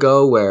two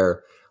ago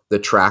where the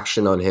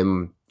traction on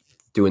him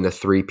doing the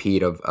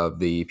three-peat of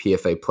the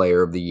PFA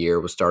Player of the Year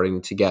was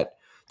starting to get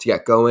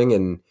going.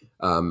 And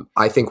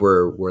I think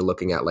we're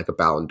looking at like a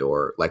Ballon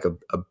d'Or, like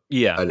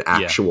an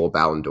actual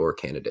Ballon d'Or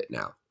candidate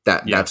now.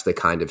 That's the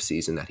kind of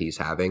season that he's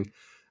having.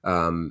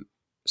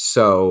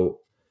 So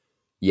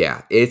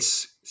yeah,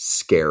 it's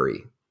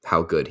scary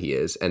how good he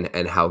is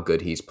and how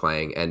good he's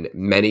playing. And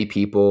many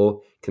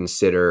people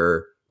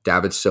consider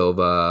David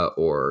Silva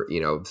or,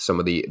 some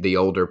of the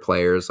older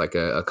players like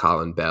a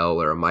Colin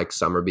Bell or a Mike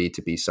Summerby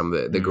to be some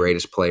of the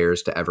greatest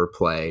players to ever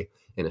play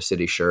in a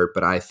City shirt.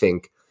 But I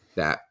think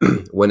that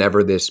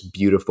whenever this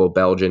beautiful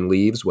Belgian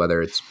leaves,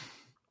 whether it's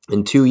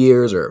in 2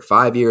 years or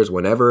 5 years,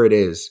 whenever it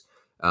is,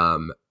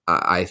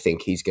 I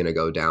think he's going to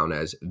go down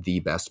as the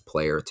best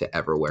player to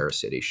ever wear a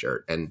City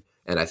shirt. And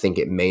I think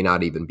it may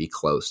not even be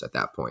close at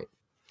that point.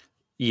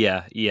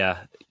 Yeah,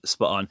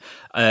 spot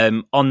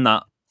on. On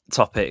that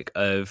topic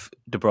of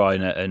De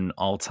Bruyne and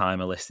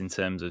all-timer list in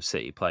terms of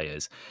City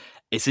players,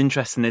 it's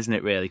interesting, isn't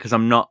it, really? Because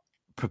I'm not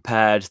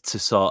prepared to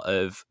sort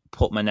of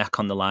put my neck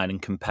on the line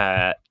and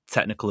compare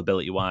technical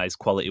ability-wise,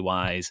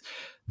 quality-wise,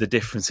 the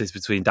differences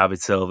between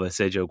David Silva,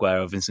 Sergio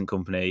Aguero, Vincent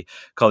Kompany,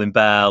 Colin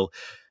Bell,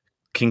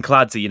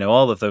 Kinkladze,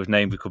 all of those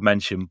names we could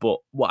mention. But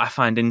what I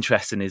find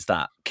interesting is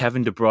that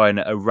Kevin De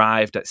Bruyne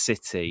arrived at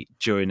City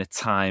during a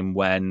time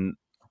when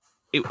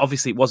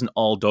it wasn't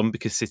all done,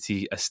 because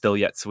City are still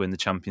yet to win the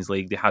Champions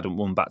League. They hadn't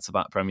won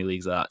back-to-back Premier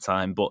Leagues at that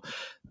time. But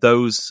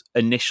those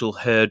initial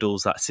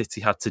hurdles that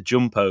City had to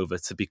jump over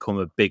to become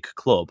a big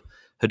club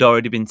had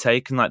already been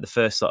taken. Like the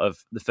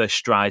first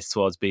strides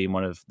towards being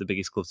one of the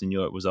biggest clubs in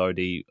Europe was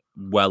already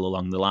well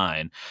along the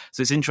line.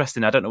 So it's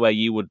interesting. I don't know where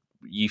you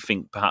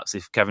think perhaps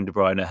if Kevin De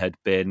Bruyne had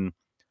been,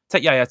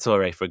 take Yaya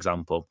Toure for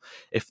example,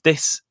 if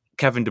this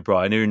Kevin De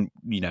Bruyne,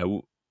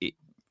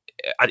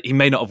 he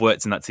may not have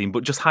worked in that team,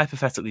 but just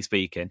hypothetically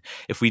speaking,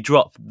 if we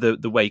drop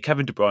the way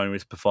Kevin De Bruyne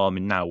is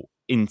performing now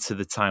into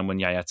the time when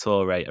Yaya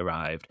Toure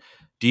arrived,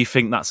 do you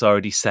think that's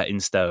already set in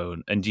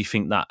stone? And do you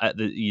think that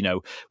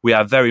we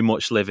are very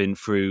much living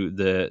through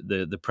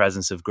the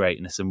presence of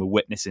greatness, and we're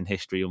witnessing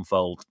history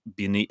unfold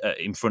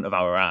in front of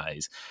our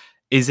eyes?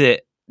 Is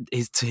it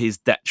to his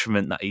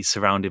detriment that he's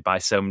surrounded by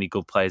so many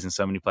good players, and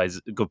so many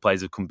good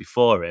players have come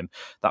before him,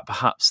 that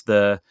perhaps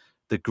the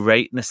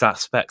greatness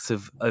aspects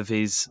of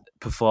his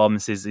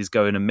performances is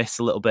going amiss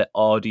a little bit?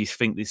 Or do you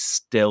think there's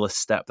still a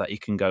step that he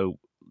can go?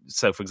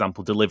 So, for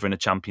example, delivering a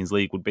Champions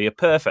League would be a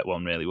perfect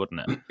one, really,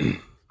 wouldn't it?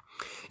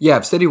 Yeah,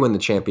 if City win the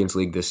Champions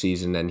League this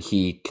season and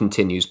he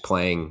continues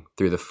playing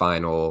through the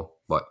final,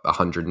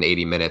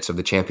 180 minutes of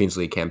the Champions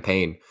League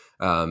campaign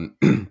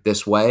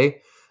this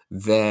way,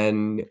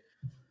 then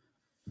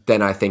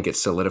I think it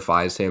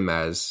solidifies him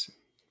as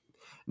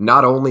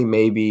not only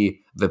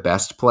maybe the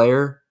best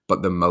player,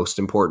 but the most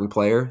important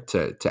player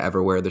to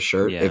ever wear the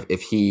shirt. Yeah.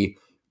 If he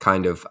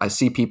I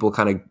see people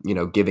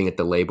giving it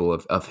the label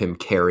of him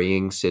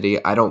carrying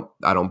City. I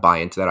don't buy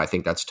into that. I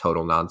think that's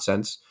total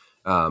nonsense.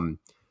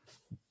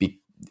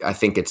 I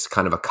think it's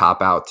kind of a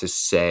cop-out to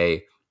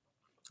say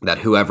that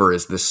whoever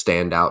is the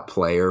standout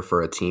player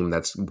for a team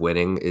that's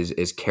winning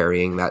is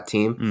carrying that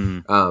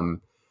team. Mm.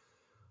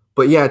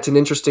 But yeah, it's an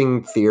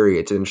interesting theory.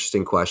 It's an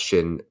interesting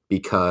question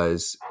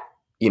because,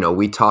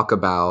 we talk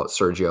about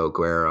Sergio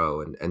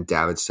Aguero and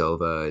David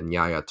Silva and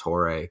Yaya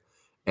Toure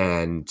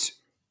and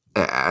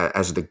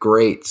as the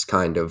greats,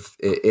 kind of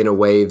in a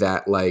way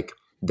that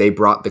they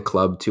brought the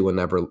club to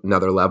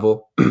another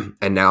level.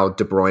 And now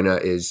De Bruyne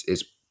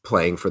is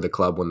playing for the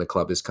club when the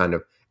club is kind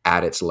of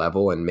at its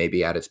level and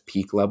maybe at its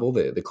peak level.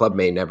 The club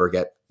may never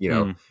get,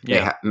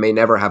 may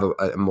never have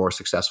a more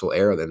successful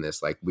era than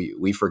this.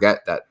 We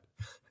forget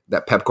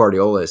that Pep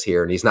Guardiola is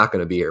here and he's not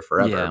going to be here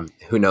forever.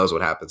 Yeah. Who knows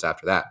what happens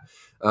after that?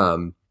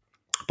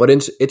 But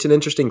it's an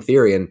interesting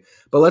theory.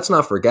 But let's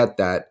not forget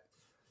that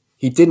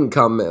he didn't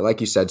come, like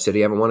you said,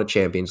 City haven't won a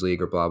Champions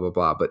League or blah, blah,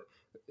 blah. But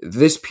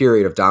this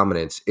period of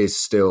dominance is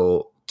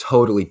still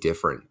totally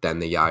different than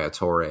the Yaya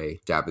Toure,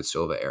 David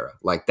Silva era.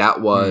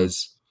 That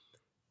was,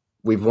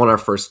 we've won our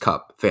first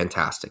cup,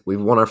 fantastic.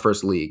 We've won our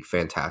first league,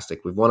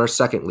 fantastic. We've won our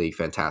second league,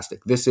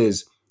 fantastic. This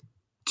is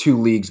 2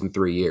 leagues in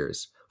 3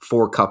 years,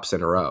 4 cups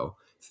in a row,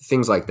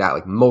 things like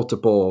that,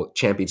 multiple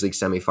Champions League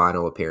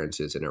semifinal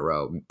appearances in a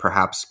row,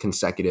 perhaps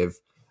consecutive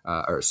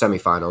or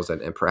semifinals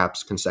and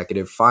perhaps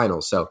consecutive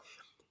finals. So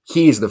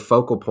he's the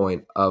focal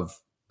point of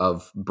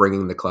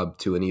bringing the club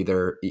to an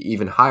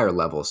even higher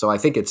level. So I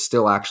think it's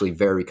still actually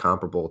very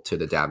comparable to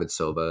the David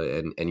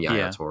Silva and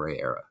Yaya Toure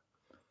era.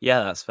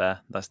 Yeah, that's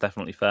fair. That's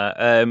definitely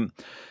fair.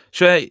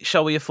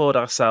 Shall we afford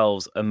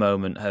ourselves a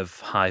moment of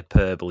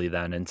hyperbole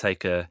then and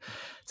take a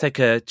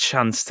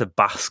chance to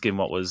bask in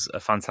what was a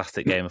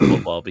fantastic game of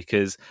football?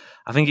 Because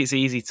I think it's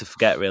easy to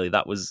forget, really,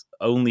 that was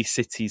only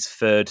City's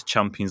 3rd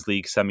Champions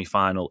League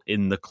semi-final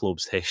in the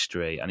club's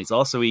history. And it's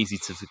also easy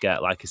to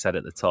forget, like I said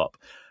at the top,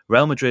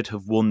 Real Madrid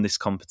have won this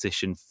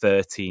competition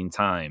 13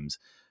 times.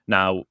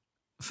 Now,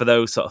 for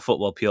those sort of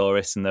football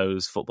purists and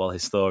those football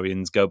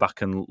historians, go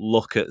back and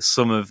look at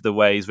some of the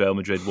ways Real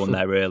Madrid won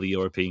their early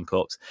European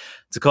Cups.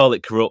 To call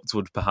it corrupt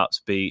would perhaps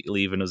be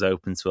leaving us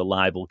open to a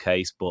libel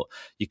case, but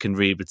you can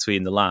read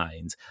between the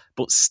lines.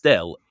 But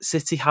still,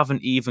 City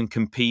haven't even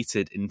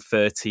competed in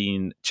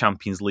 13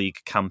 Champions League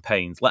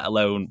campaigns, let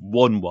alone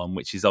won one,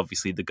 which is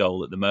obviously the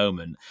goal at the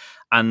moment.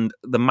 And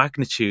the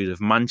magnitude of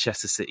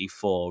Manchester City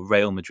 4,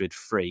 Real Madrid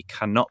 3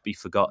 cannot be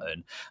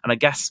forgotten. And I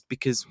guess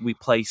because we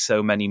play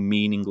so many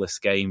meaningless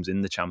games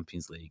in the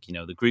Champions League,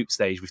 the group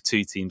stage with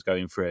 2 teams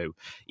going through,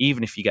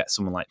 even if you get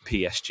someone like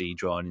PSG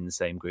drawn in the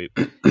same group,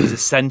 is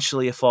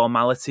essentially a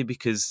formality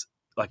because,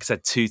 like I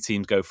said, 2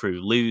 teams go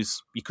through.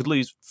 You could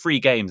lose 3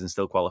 games and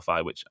still qualify,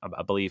 which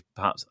I believe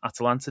perhaps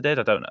Atalanta did.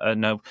 I don't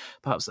know.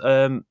 Perhaps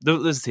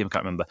there's a team I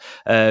can't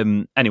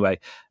remember. Anyway,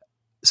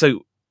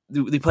 so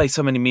they play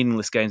so many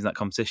meaningless games in that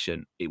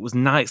competition. It was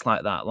nights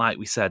like that, like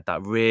we said,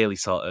 that really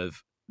sort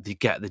of, they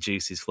get the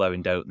juices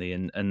flowing, don't they?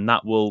 And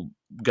that will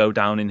go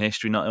down in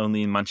history, not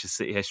only in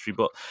Manchester City history,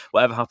 but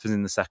whatever happens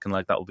in the second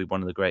leg, that will be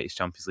one of the greatest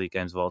Champions League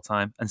games of all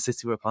time. And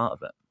City were a part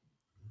of it.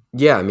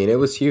 Yeah, I mean, it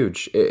was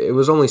huge. It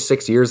was only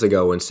 6 years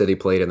ago when City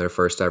played in their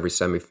first ever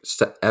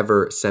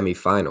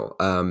semi-final.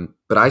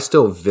 But I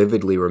still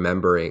vividly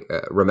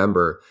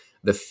remember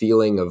the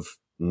feeling of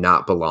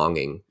not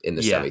belonging in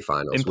the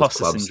semifinals.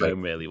 Imposter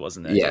syndrome, really,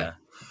 wasn't it? Yeah.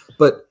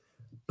 But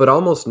But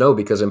almost no,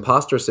 because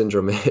imposter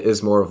syndrome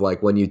is more of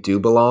like when you do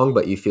belong,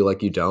 but you feel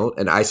like you don't.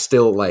 And I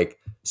still like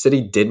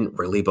City didn't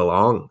really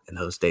belong in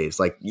those days.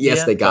 Like,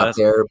 yes, they got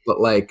there, but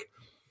like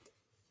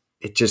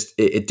it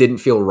didn't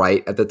feel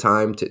right at the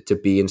time to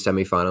be in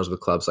semifinals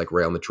with clubs like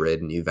Real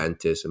Madrid and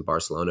Juventus and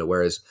Barcelona.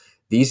 Whereas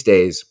these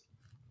days,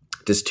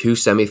 does 2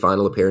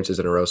 semifinal appearances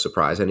in a row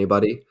surprise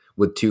anybody?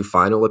 Would 2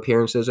 final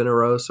appearances in a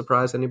row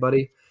surprise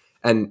anybody?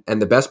 And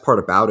the best part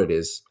about it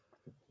is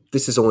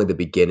this is only the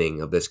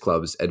beginning of this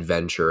club's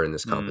adventure in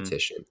this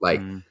competition.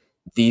 Like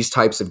these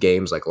types of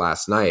games like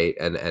last night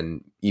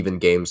and even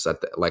games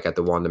at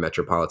the Wanda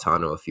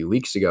Metropolitano a few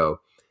weeks ago,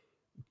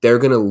 they're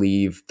going to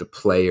leave the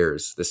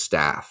players, the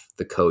staff,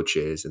 the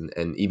coaches,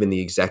 and even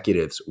the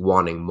executives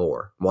wanting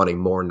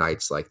more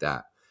nights like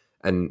that.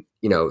 And,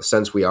 you know,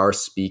 since we are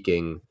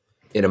speaking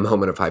in a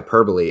moment of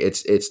hyperbole,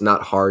 it's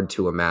not hard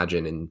to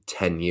imagine in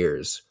 10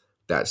 years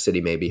that City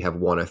maybe have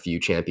won a few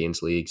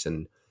Champions Leagues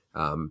and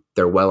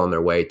they're well on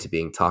their way to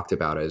being talked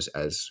about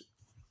as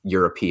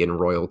European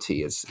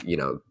royalty, as, you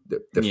know,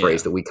 the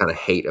phrase that we kind of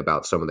hate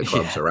about some of the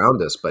clubs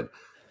around us. But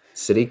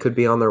City could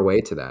be on their way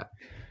to that.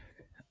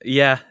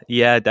 Yeah,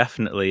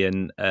 definitely.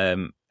 And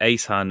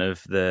Asan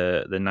of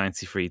the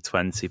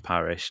 9320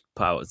 parish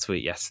put out a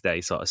tweet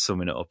yesterday sort of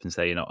summing it up and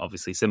saying, you know,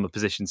 obviously similar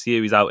position to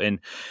you. He's out in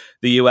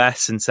the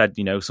US and said,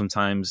 you know,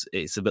 sometimes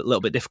it's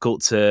little bit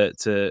difficult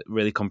to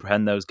really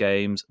comprehend those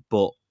games,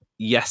 but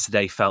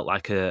yesterday felt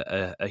like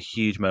a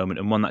huge moment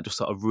and one that just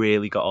sort of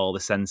really got all the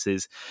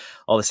senses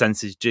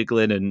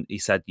jiggling. And he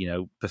said, you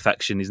know,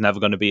 perfection is never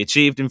going to be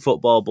achieved in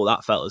football, but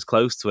that felt as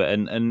close to it.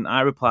 And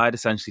I replied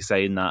essentially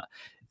saying that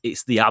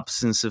it's the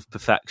absence of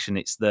perfection.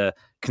 It's the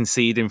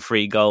conceding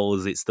 3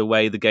 goals. It's the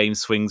way the game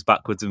swings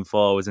backwards and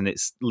forwards, and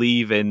it's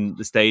leaving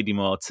the stadium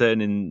or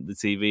turning the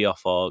TV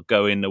off or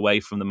going away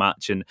from the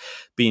match and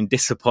being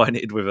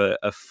disappointed with a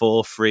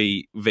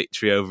 4-3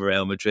 victory over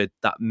Real Madrid.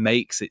 That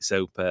makes it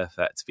so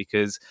perfect,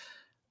 because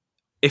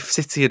if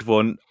City had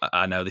won,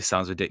 I know this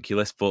sounds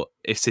ridiculous, but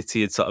if City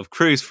had sort of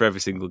cruised for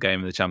every single game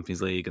in the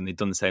Champions League, and they'd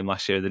done the same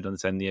last year, they'd done the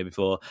same the year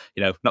before,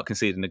 you know, not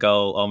conceding a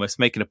goal, almost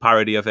making a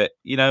parody of it,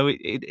 you know,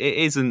 it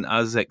isn't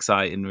as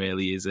exciting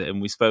really, is it?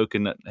 And we've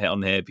spoken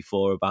on here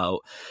before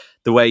about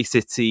the way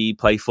City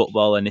play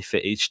football, and if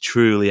it is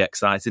truly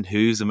exciting,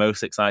 who's the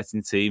most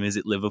exciting team? Is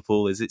it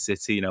Liverpool? Is it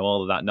City? You know,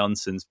 all of that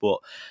nonsense. But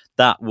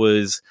that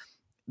was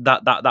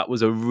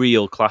a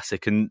real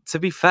classic. And to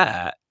be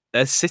fair,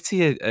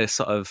 City are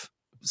sort of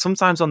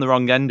sometimes on the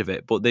wrong end of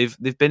it, but they've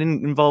been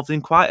involved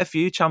in quite a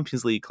few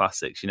Champions League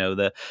classics. You know,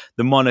 the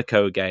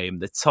Monaco game,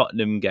 the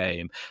Tottenham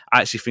game.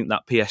 I actually think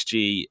that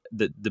PSG,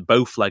 the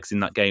both legs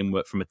in that game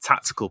were, from a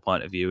tactical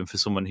point of view, and for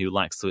someone who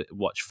likes to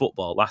watch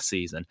football last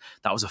season,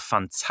 that was a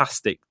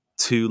fantastic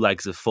 2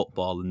 legs of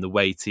football, and the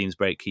way teams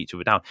break each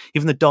other down.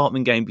 Even the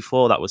Dortmund game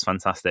before that was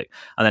fantastic.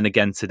 And then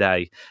again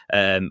today,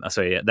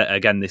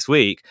 again this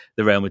week,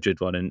 the Real Madrid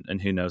one, and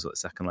who knows what the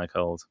second leg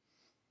holds.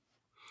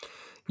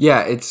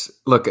 Yeah,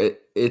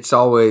 it's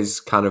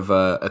always kind of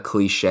a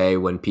cliche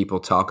when people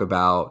talk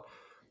about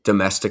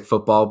domestic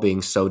football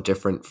being so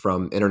different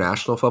from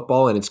international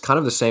football. And it's kind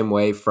of the same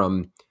way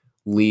from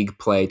league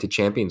play to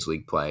Champions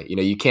League play. You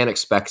know, you can't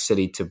expect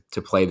City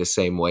to play the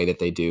same way that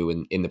they do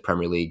in the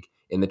Premier League,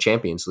 in the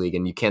Champions League,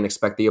 and you can't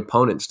expect the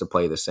opponents to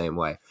play the same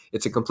way.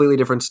 It's a completely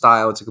different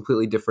style. It's a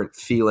completely different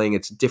feeling.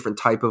 It's a different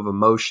type of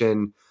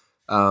emotion.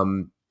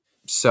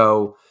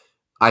 So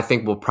I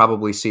think we'll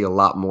probably see a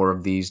lot more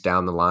of these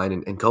down the line,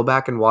 and go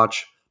back and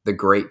watch the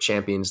great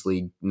Champions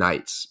League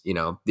nights. You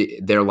know,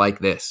 they're like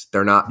this.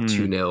 They're not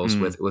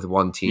 2-0 with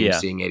one team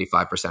seeing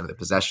 85% of the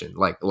possession,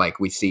 like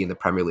we see in the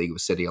Premier League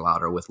with City a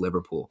lot, or with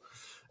Liverpool.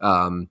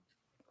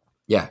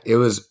 It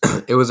was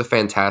a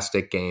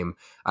fantastic game.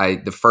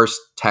 The first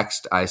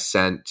text I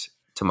sent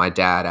to my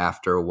dad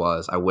after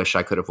was, I wish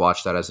I could have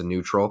watched that as a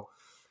neutral.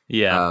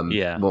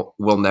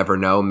 We'll never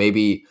know.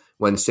 Maybe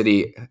when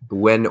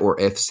or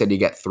if City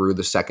get through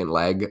the second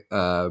leg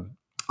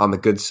on the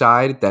good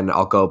side, then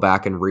I'll go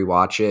back and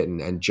rewatch it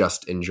and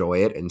just enjoy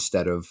it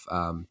instead of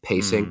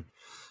pacing.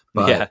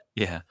 But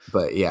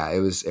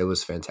it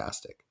was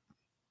fantastic.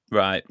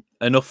 Right.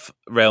 Enough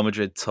Real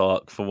Madrid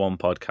talk for one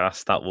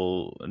podcast. That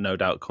will no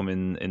doubt come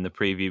in the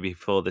preview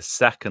before the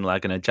second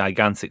leg, and a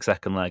gigantic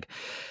second leg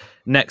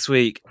next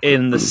week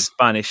in the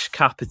Spanish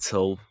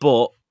capital.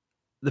 But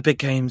the big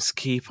games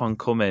keep on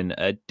coming.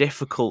 A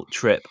difficult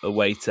trip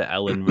away to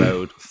Ellen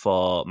Road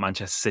for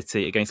Manchester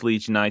City against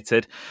Leeds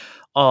United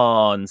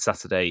on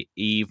Saturday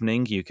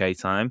evening, UK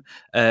time.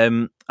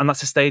 And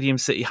that's a stadium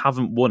City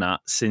haven't won at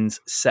since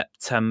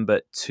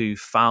September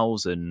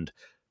 2000.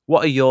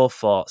 What are your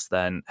thoughts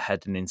then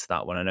heading into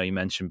that one? I know you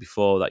mentioned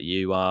before that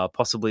you are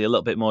possibly a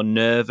little bit more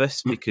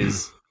nervous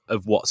because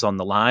of what's on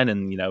the line.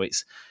 And, you know,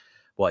 it's,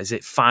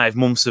 5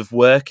 months of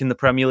work in the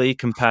Premier League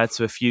compared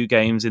to a few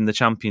games in the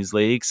Champions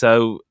League.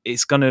 So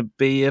it's going to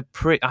be I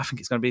think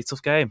it's going to be a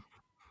tough game.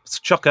 It's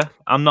a shocker.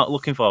 I'm not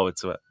looking forward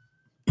to it.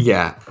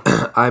 Yeah.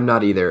 I'm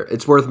not either.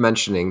 It's worth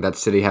mentioning that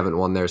City haven't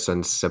won there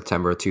since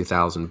September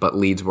 2000, but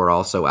Leeds were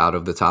also out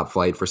of the top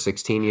flight for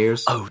 16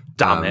 years. Oh,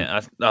 damn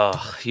it.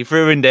 You've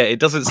ruined it. It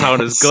doesn't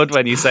sound as good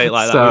when you say it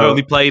like that. We've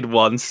only played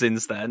once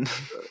since then.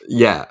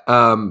 Yeah,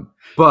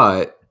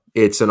 but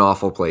it's an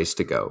awful place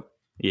to go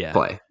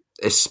play,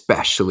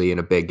 especially in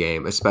a big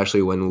game,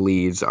 especially when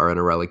Leeds are in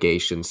a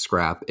relegation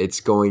scrap. It's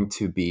going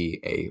to be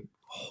a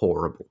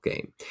horrible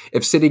game.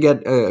 If City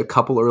get a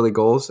couple early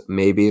goals,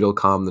 maybe it'll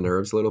calm the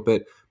nerves a little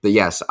bit. But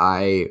yes,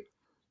 I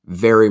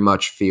very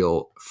much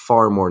feel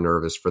far more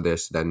nervous for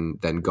this than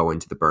going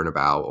to the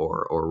Bernabeu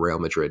or Real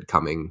Madrid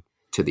coming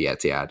to the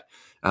Etihad.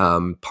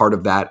 Part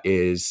of that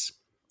is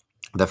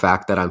the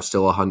fact that I'm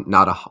still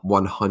not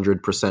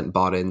 100%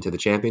 bought into the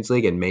Champions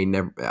League and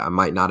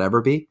might not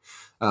ever be.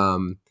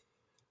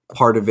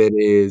 Part of it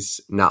is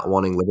not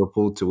wanting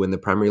Liverpool to win the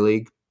Premier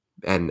League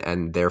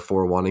and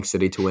therefore wanting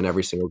City to win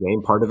every single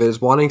game. Part of it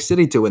is wanting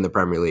City to win the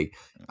Premier League.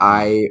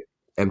 I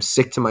am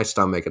sick to my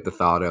stomach at the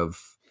thought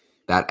of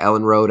that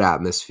Ellen Road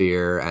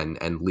atmosphere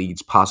and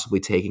Leeds possibly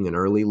taking an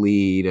early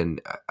lead. And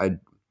I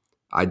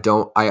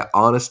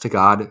honest to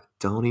God,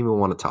 don't even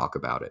want to talk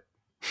about it.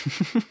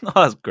 Oh,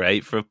 that's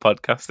great for a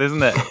podcast,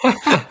 isn't it?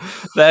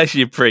 There's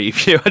your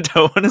preview. I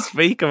don't want to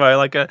speak about it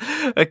like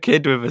a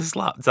kid with a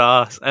slapped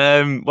arse.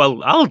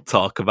 Well, I'll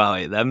talk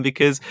about it then,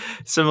 because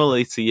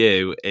similarly to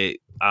you,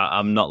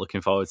 I'm not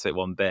looking forward to it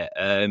one bit.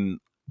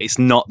 It's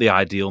not the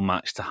ideal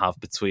match to have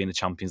between a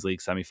Champions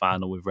League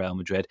semi-final with Real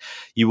Madrid.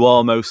 You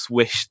almost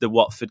wish the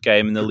Watford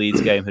game and the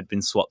Leeds game had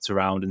been swapped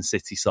around and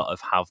City sort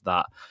of have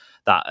that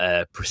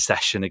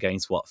procession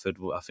against Watford,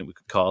 I think we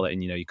could call it,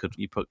 and you could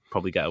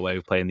probably get away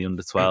with playing the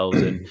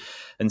under-12s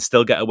and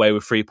still get away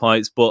with 3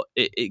 points. But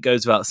it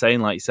goes without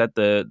saying, like you said,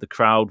 the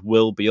crowd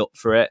will be up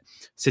for it.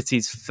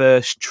 City's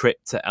first trip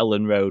to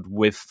Ellen Road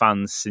with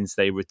fans since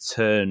they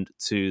returned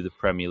to the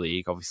Premier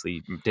League.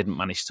 Obviously, didn't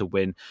manage to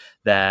win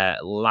there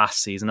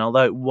last season,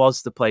 although it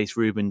was the place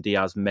Ruben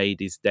Diaz made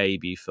his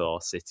debut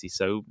for City.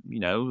 So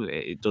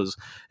it does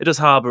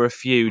harbour a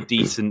few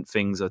decent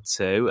things or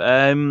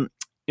two.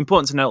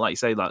 Important to note, like you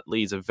say, that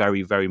Leeds are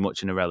very, very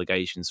much in a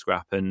relegation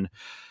scrap. And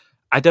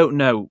I don't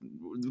know,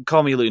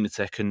 call me a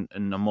lunatic, and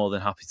I'm more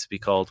than happy to be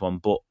called one,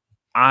 but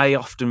I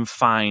often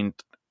find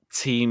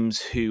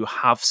teams who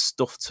have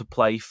stuff to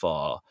play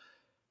for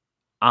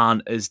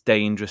aren't as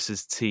dangerous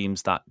as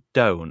teams that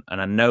don't.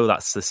 And I know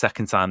that's the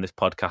second time this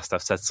podcast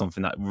I've said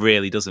something that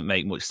really doesn't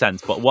make much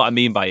sense. But what I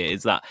mean by it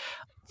is that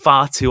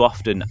far too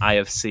often I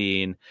have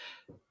seen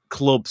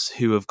clubs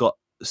who have got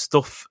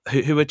stuff,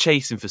 who are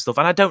chasing for stuff,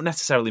 and I don't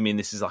necessarily mean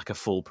this is like a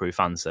foolproof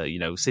answer.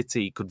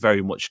 City could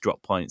very much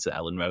drop points at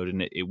Ellen Road,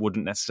 and it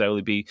wouldn't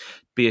necessarily be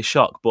a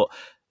shock. But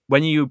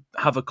when you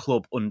have a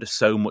club under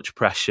so much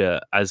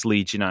pressure as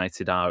Leeds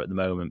United are at the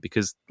moment,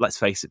 because let's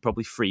face it,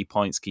 probably 3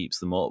 points keeps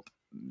them up.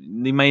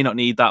 They may not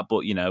need that,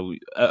 but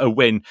a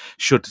win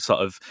should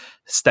sort of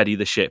steady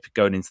the ship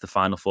going into the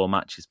final 4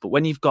 matches. But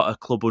when you've got a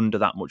club under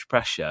that much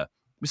pressure,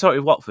 we saw it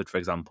with Watford, for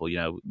example.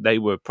 They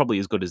were probably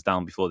as good as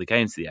down before they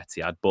came to the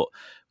Etihad, but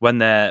when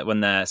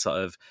they're sort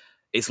of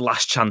it's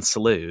last chance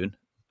saloon,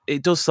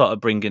 it does sort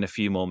of bring in a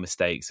few more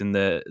mistakes and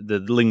the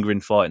lingering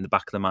thought in the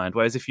back of the mind.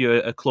 Whereas if you're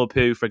a club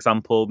who, for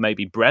example,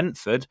 maybe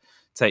Brentford,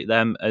 take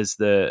them as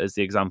the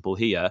example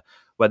here,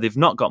 where they've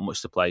not got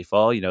much to play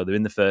for. They're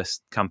in the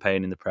first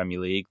campaign in the Premier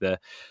League. The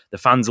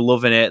fans are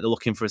loving it. They're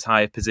looking for as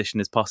high a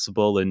position as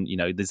possible. And,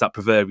 there's that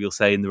proverbial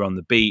saying they're on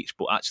the beach,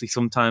 but actually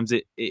sometimes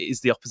it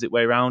is the opposite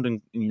way around.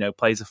 And,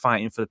 players are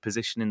fighting for the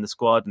position in the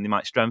squad and they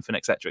might strengthen,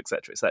 etc.,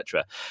 etc.,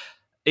 etc.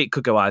 It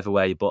could go either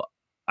way, but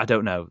I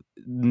don't know.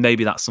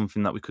 Maybe that's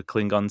something that we could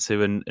cling on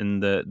to. And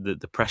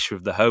the pressure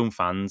of the home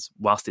fans,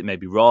 whilst it may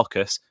be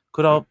raucous,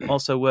 could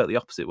also work the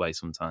opposite way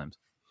sometimes.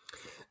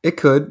 It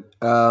could.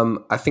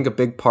 I think a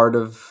big part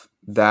of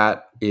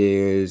that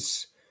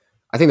is,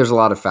 I think there's a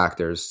lot of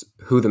factors.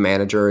 Who the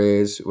manager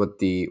is, what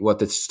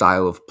the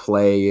style of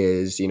play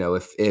is.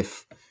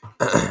 If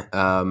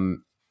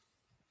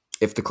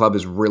the club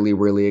is really,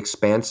 really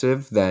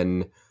expansive,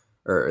 then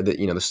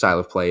the style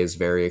of play is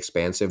very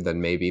expansive,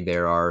 then maybe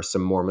there are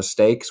some more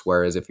mistakes.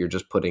 Whereas if you're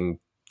just putting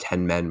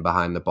 10 men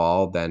behind the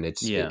ball, then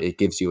it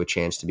gives you a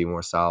chance to be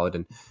more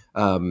solid.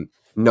 And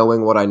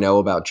knowing what I know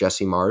about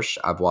Jesse Marsch,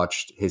 I've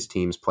watched his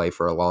teams play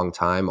for a long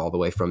time, all the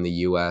way from the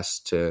US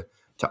to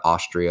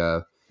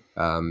Austria,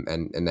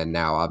 and then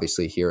now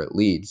obviously here at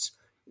Leeds.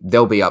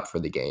 They'll be up for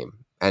the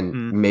game,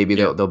 and maybe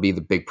there'll be the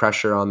big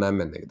pressure on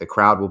them, and the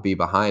crowd will be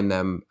behind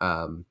them.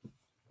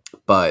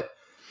 But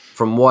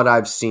from what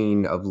I've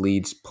seen of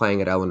Leeds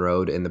playing at Ellen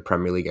Road in the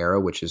Premier League era,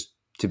 which is,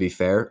 to be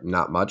fair,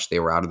 not much. They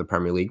were out of the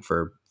Premier League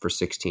for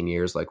 16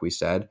 years, like we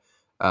said.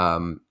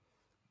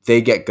 They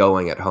get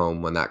going at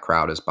home when that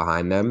crowd is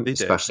behind them,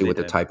 especially with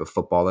the type of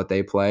football that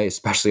they play,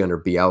 especially under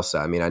Bielsa.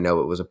 I mean, I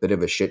know it was a bit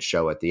of a shit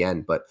show at the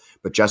end, but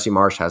Jesse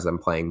Marsch has them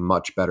playing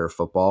much better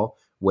football,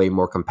 way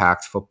more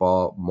compact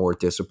football, more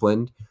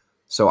disciplined.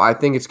 So I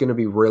think it's going to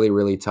be really,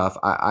 really tough.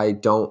 I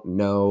don't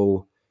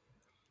know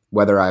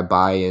whether I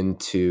buy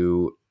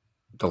into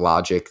the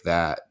logic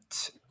that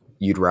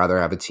you'd rather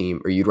have a team,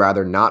 or you'd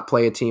rather not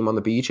play a team on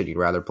the beach and you'd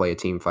rather play a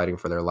team fighting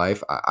for their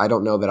life. I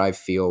don't know that I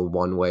feel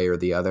one way or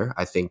the other.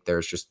 I think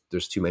there's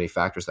too many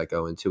factors that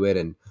go into it.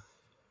 And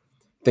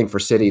I think for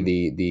City,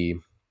 the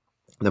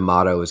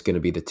motto is going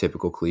to be the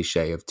typical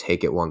cliche of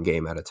take it one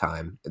game at a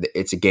time.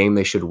 It's a game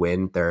they should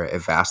win. They're a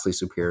vastly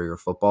superior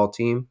football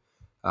team.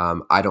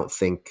 I don't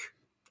think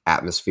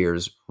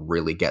atmospheres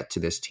really get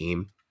to this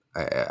team.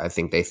 I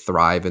think they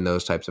thrive in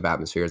those types of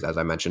atmospheres, as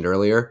I mentioned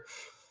earlier.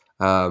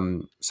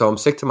 So I'm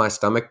sick to my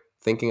stomach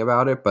thinking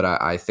about it, but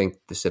I think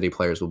the City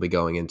players will be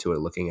going into it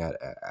looking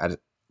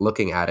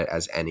at it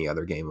as any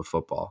other game of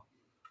football.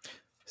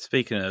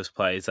 Speaking of those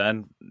players,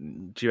 then,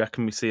 do you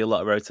reckon we see a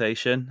lot of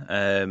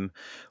rotation?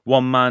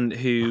 One man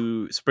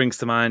who springs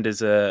to mind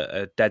as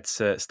a dead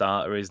cert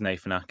starter is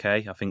Nathan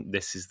Ake. I think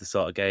this is the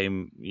sort of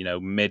game,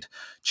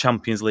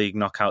 mid-Champions League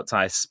knockout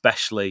tie,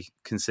 especially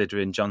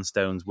considering John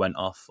Stones went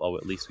off, or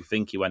at least we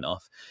think he went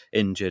off,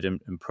 injured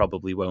and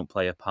probably won't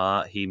play a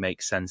part. He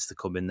makes sense to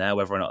come in there,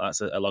 whether or not that's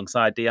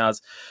alongside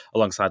Diaz,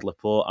 alongside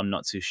Laporte, I'm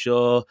not too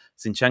sure.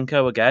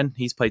 Zinchenko, again,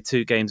 he's played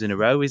 2 games in a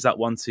row. Is that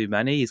one too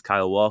many? Is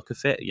Kyle Walker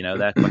fit?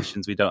 They're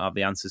questions we don't have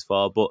the answers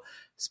for, but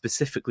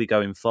specifically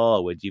going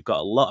forward, you've got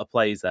a lot of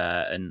players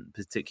there, and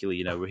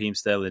particularly, Raheem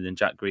Sterling and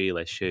Jack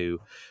Grealish, who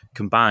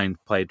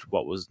combined played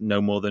what was no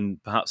more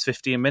than perhaps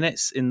 15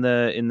 minutes in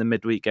the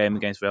midweek game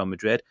against Real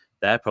Madrid.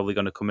 They're probably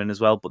going to come in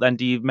as well. But then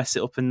do you mess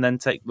it up and then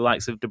take the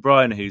likes of De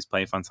Bruyne, who's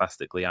playing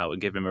fantastically, out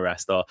and give him a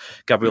rest, or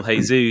Gabriel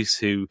Jesus,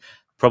 who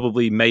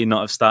probably may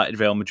not have started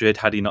Real Madrid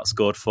had he not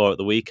scored 4 at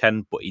the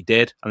weekend, but he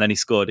did, and then he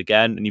scored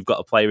again, and you've got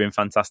a player in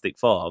fantastic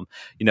form.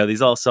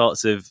 There's all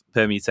sorts of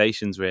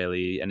permutations,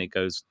 really, and it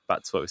goes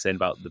back to what we're saying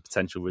about the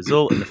potential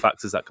result and the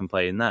factors that can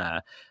play in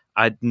there.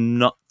 I'm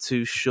not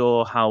too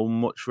sure how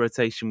much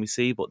rotation we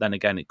see, but then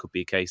again, it could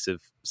be a case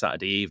of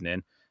Saturday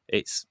evening,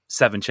 it's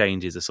 7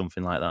 changes or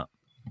something like that.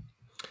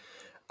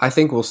 I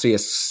think we'll see a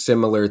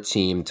similar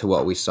team to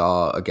what we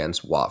saw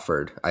against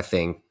Watford. I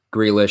think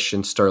Grealish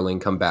and Sterling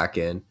come back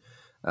in.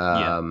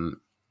 I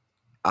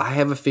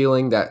have a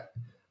feeling that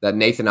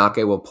Nathan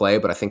Ake will play,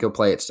 but I think he'll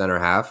play at center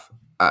half.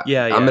 I'm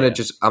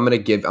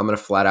gonna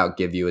flat out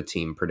give you a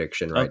team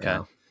prediction right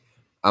now.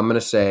 I'm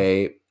gonna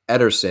say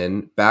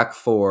Ederson, back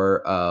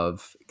 4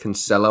 of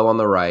Cancelo on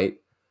the right,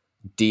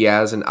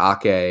 Diaz and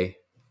Ake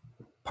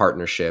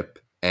partnership,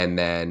 and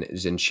then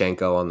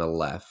Zinchenko on the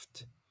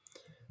left.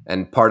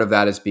 And part of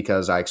that is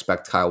because I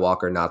expect Kyle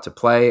Walker not to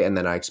play, and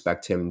then I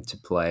expect him to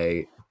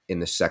play in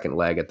the second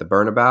leg at the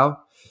Bernabeu.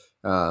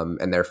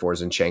 And therefore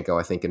Zinchenko,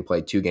 I think, can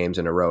play 2 games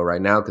in a row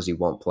right now because he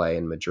won't play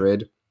in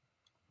Madrid.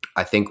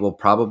 I think we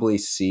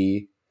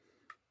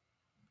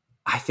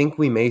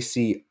may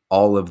see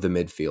all of the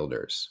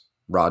midfielders,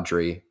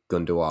 Rodri,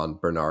 Gundogan,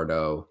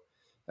 Bernardo,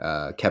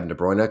 Kevin De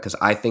Bruyne, because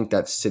I think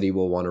that City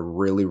will want to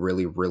really,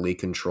 really, really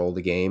control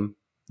the game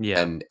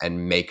and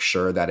make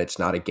sure that it's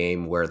not a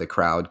game where the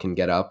crowd can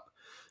get up.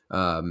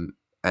 And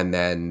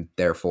then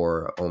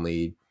therefore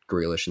only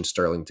Grealish and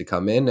Sterling to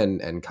come in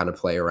and kind of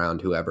play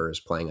around whoever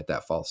is playing at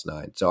that false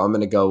 9. So I'm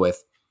going to go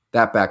with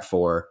that back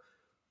 4,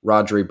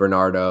 Rodri,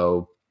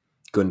 Bernardo,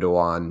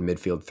 Gundogan,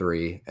 midfield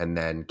 3, and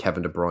then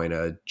Kevin De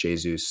Bruyne,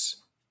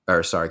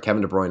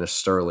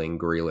 Sterling,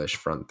 Grealish,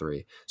 front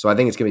 3. So I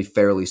think it's going to be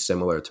fairly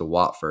similar to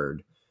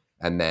Watford.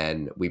 And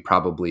then we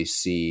probably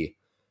see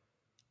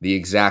the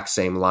exact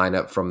same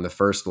lineup from the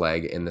first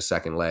leg in the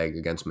second leg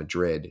against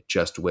Madrid,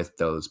 just with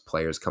those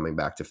players coming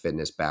back to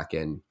fitness back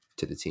in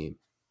to the team.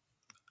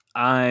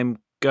 I'm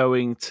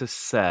going to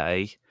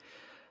say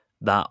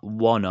that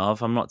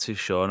I'm not too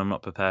sure, and I'm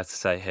not prepared to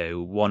say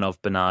who, one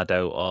of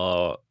Bernardo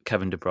or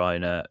Kevin De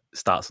Bruyne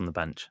starts on the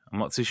bench. I'm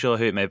not too sure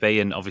who it may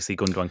be, and obviously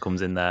Gundogan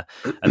comes in there,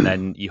 and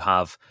then you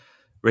have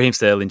Raheem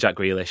Sterling, Jack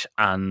Grealish,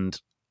 and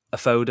a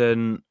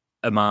Foden,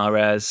 a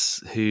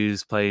Mahrez,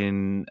 who's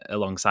playing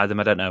alongside them.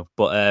 I don't know,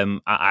 but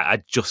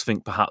I just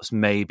think perhaps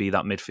maybe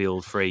that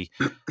midfield 3,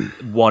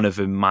 one of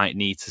them might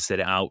need to sit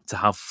it out to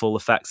have full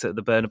effects at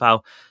the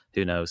Bernabeu.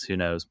 Who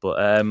knows? But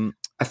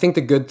I think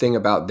the good thing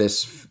about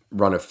this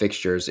run of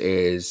fixtures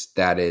is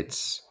that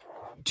it's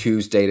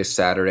Tuesday to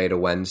Saturday to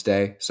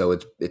Wednesday, so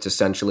it's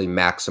essentially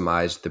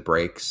maximized the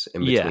breaks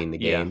in between the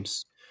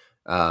games.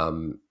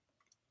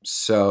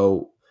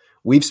 So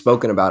we've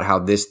spoken about how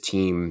this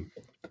team,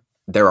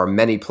 there are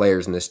many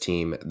players in this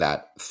team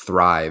that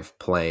thrive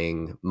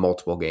playing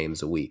multiple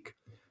games a week.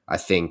 I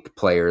think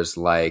players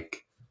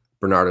like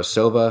Bernardo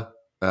Silva,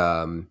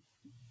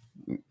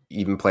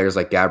 even players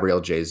like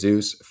Gabriel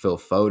Jesus, Phil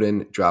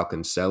Foden, Joao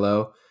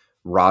Cancelo,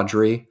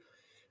 Rodri.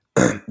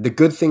 The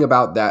good thing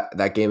about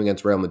that game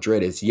against Real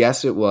Madrid is,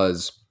 yes, it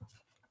was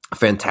a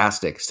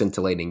fantastic,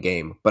 scintillating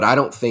game, but I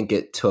don't think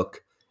it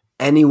took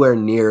anywhere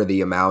near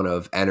the amount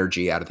of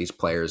energy out of these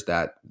players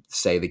that,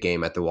 say, the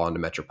game at the Wanda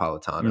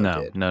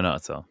Metropolitano did. No,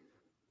 not at all.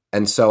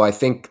 And so I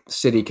think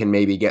City can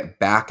maybe get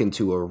back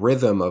into a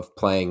rhythm of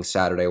playing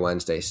Saturday,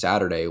 Wednesday,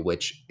 Saturday,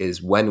 which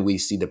is when we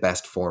see the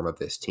best form of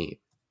this team.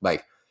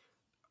 Like,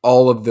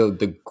 all of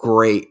the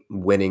great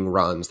winning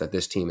runs that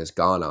this team has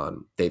gone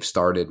on, they've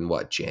started in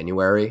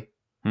January?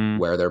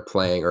 where they're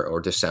playing, or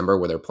December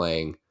where they're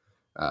playing,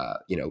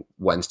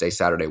 Wednesday,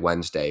 Saturday,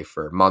 Wednesday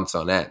for months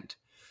on end.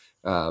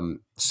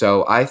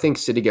 So I think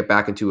City get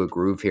back into a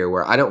groove here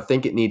where I don't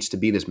think it needs to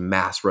be this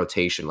mass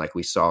rotation like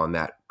we saw in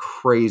that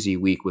crazy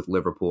week with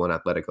Liverpool and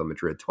Atletico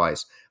Madrid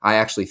twice. I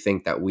actually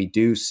think that we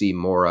do see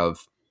more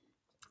of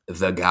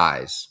the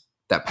guys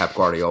that Pep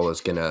Guardiola is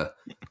gonna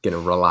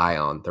rely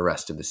on the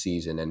rest of the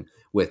season, and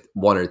with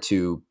one or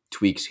two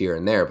tweaks here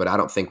and there. But I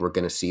don't think we're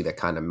gonna see the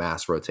kind of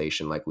mass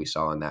rotation like we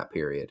saw in that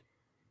period.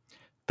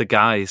 The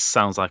Guys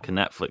sounds like a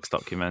Netflix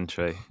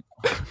documentary.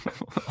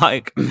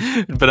 Like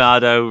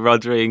Bernardo,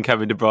 Rodri and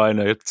Kevin De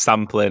Bruyne are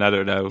sampling, I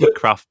don't know,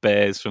 craft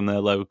beers from their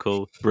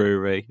local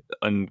brewery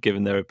and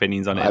giving their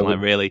opinions on it. I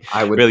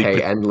would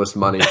pay endless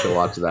money to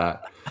watch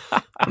that.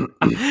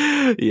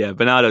 Yeah,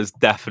 Bernardo's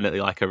definitely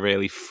like a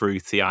really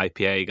fruity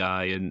IPA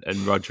guy, and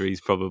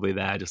Rodri's probably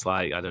there just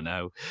like, I don't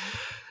know,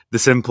 the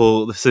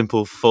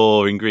simple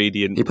 4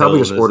 ingredient. He probably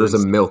just orders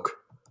a milk.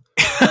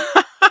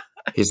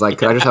 He's like,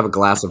 "Can I just have a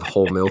glass of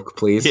whole milk,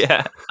 please?"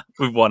 Yeah,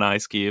 with 1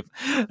 ice cube.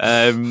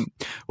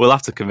 We'll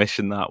have to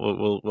commission that.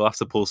 We'll have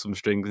to pull some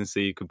strings and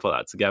see who can put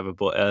that together.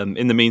 But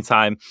in the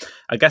meantime,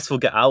 I guess we'll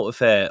get out of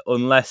here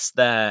unless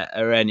there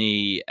are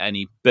any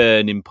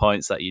burning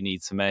points that you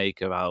need to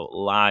make about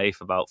life,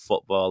 about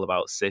football,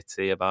 about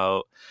City,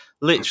 about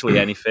literally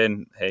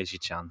anything. Here's your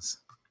chance.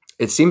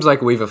 It seems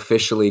like we've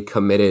officially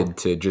committed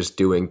to just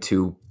doing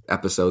 2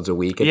 episodes a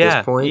week at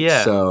this point.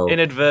 Yeah, so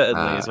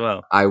inadvertently as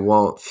well. I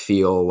won't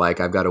feel like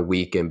I've got a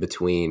week in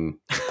between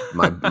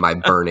my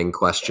burning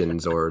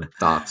questions or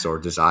thoughts or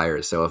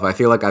desires. So if I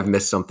feel like I've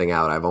missed something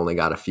out, I've only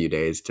got a few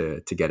days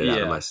to get it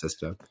out of my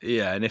system.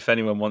 Yeah, and if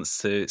anyone wants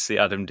to see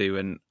Adam do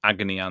an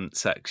agony aunt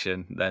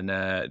section, then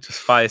just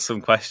fire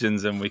some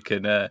questions and we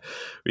can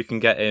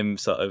get him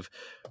sort of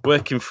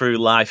working through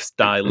life's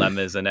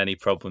dilemmas and any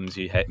problems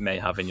you may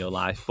have in your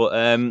life. But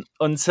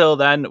until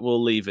then,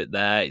 we'll leave it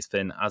there. It's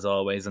been, as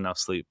always, an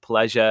absolute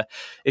pleasure.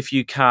 If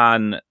you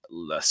can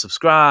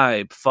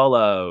subscribe,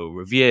 follow,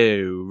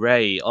 review,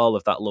 rate, all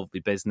of that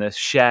lovely business,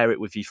 share it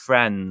with your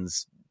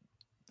friends,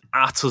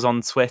 at us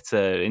on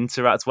Twitter,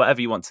 interact, whatever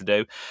you want to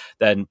do,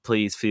 then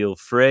please feel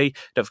free.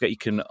 Don't forget you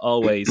can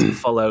always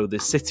follow the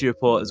City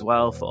Report as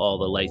well for all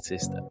the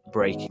latest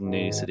breaking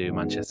news to do with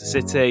Manchester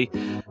City.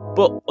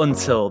 But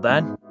until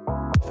then,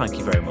 thank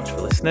you very much for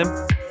listening.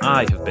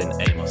 I have been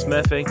Amos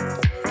Murphy.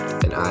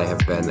 And I have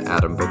been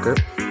Adam Booker.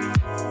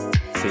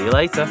 See you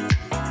later.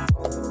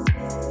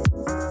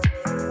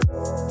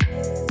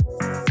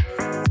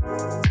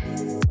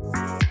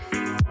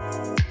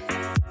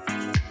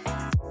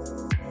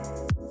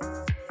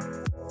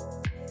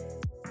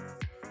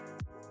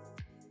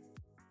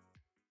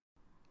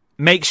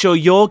 Make sure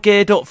you're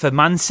geared up for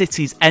Man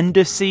City's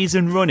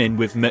end-of-season run-in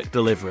with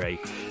McDelivery.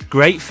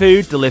 Great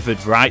food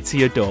delivered right to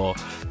your door.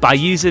 By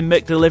using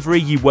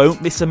McDelivery, you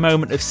won't miss a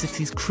moment of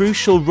City's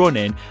crucial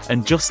run-in,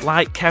 and just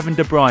like Kevin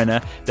De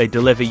Bruyne, they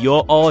deliver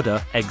your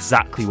order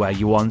exactly where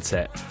you want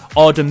it.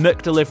 Order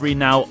McDelivery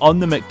now on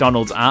the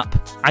McDonald's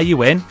app. Are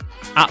you in?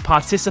 At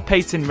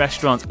participating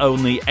restaurants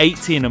only,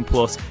 18 and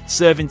plus,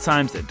 serving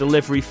times,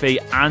 delivery fee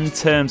and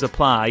terms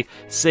apply.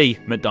 See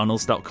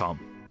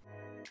mcdonalds.com.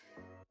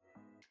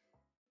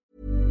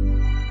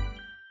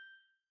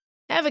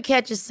 Ever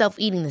catch yourself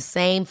eating the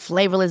same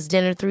flavorless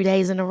dinner 3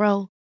 days in a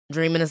row?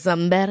 Dreaming of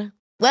something better?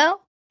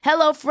 Well,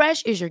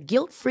 HelloFresh is your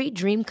guilt-free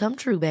dream come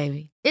true,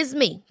 baby. It's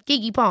me,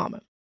 Keke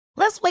Palmer.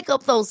 Let's wake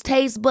up those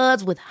taste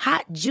buds with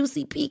hot,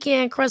 juicy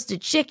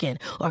pecan-crusted chicken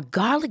or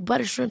garlic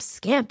butter shrimp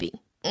scampi.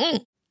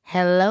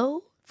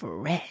 Hello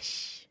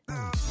Fresh.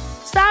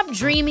 Stop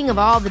dreaming of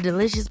all the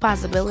delicious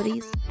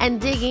possibilities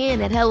and dig in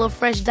at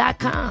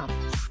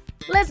HelloFresh.com.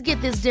 Let's get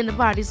this dinner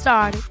party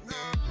started.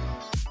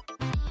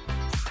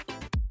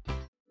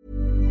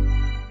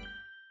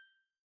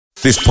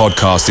 This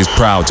podcast is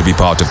proud to be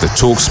part of the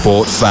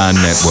TalkSport Fan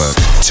Network.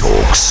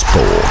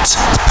 TalkSport.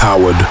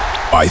 Powered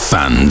by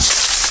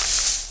fans.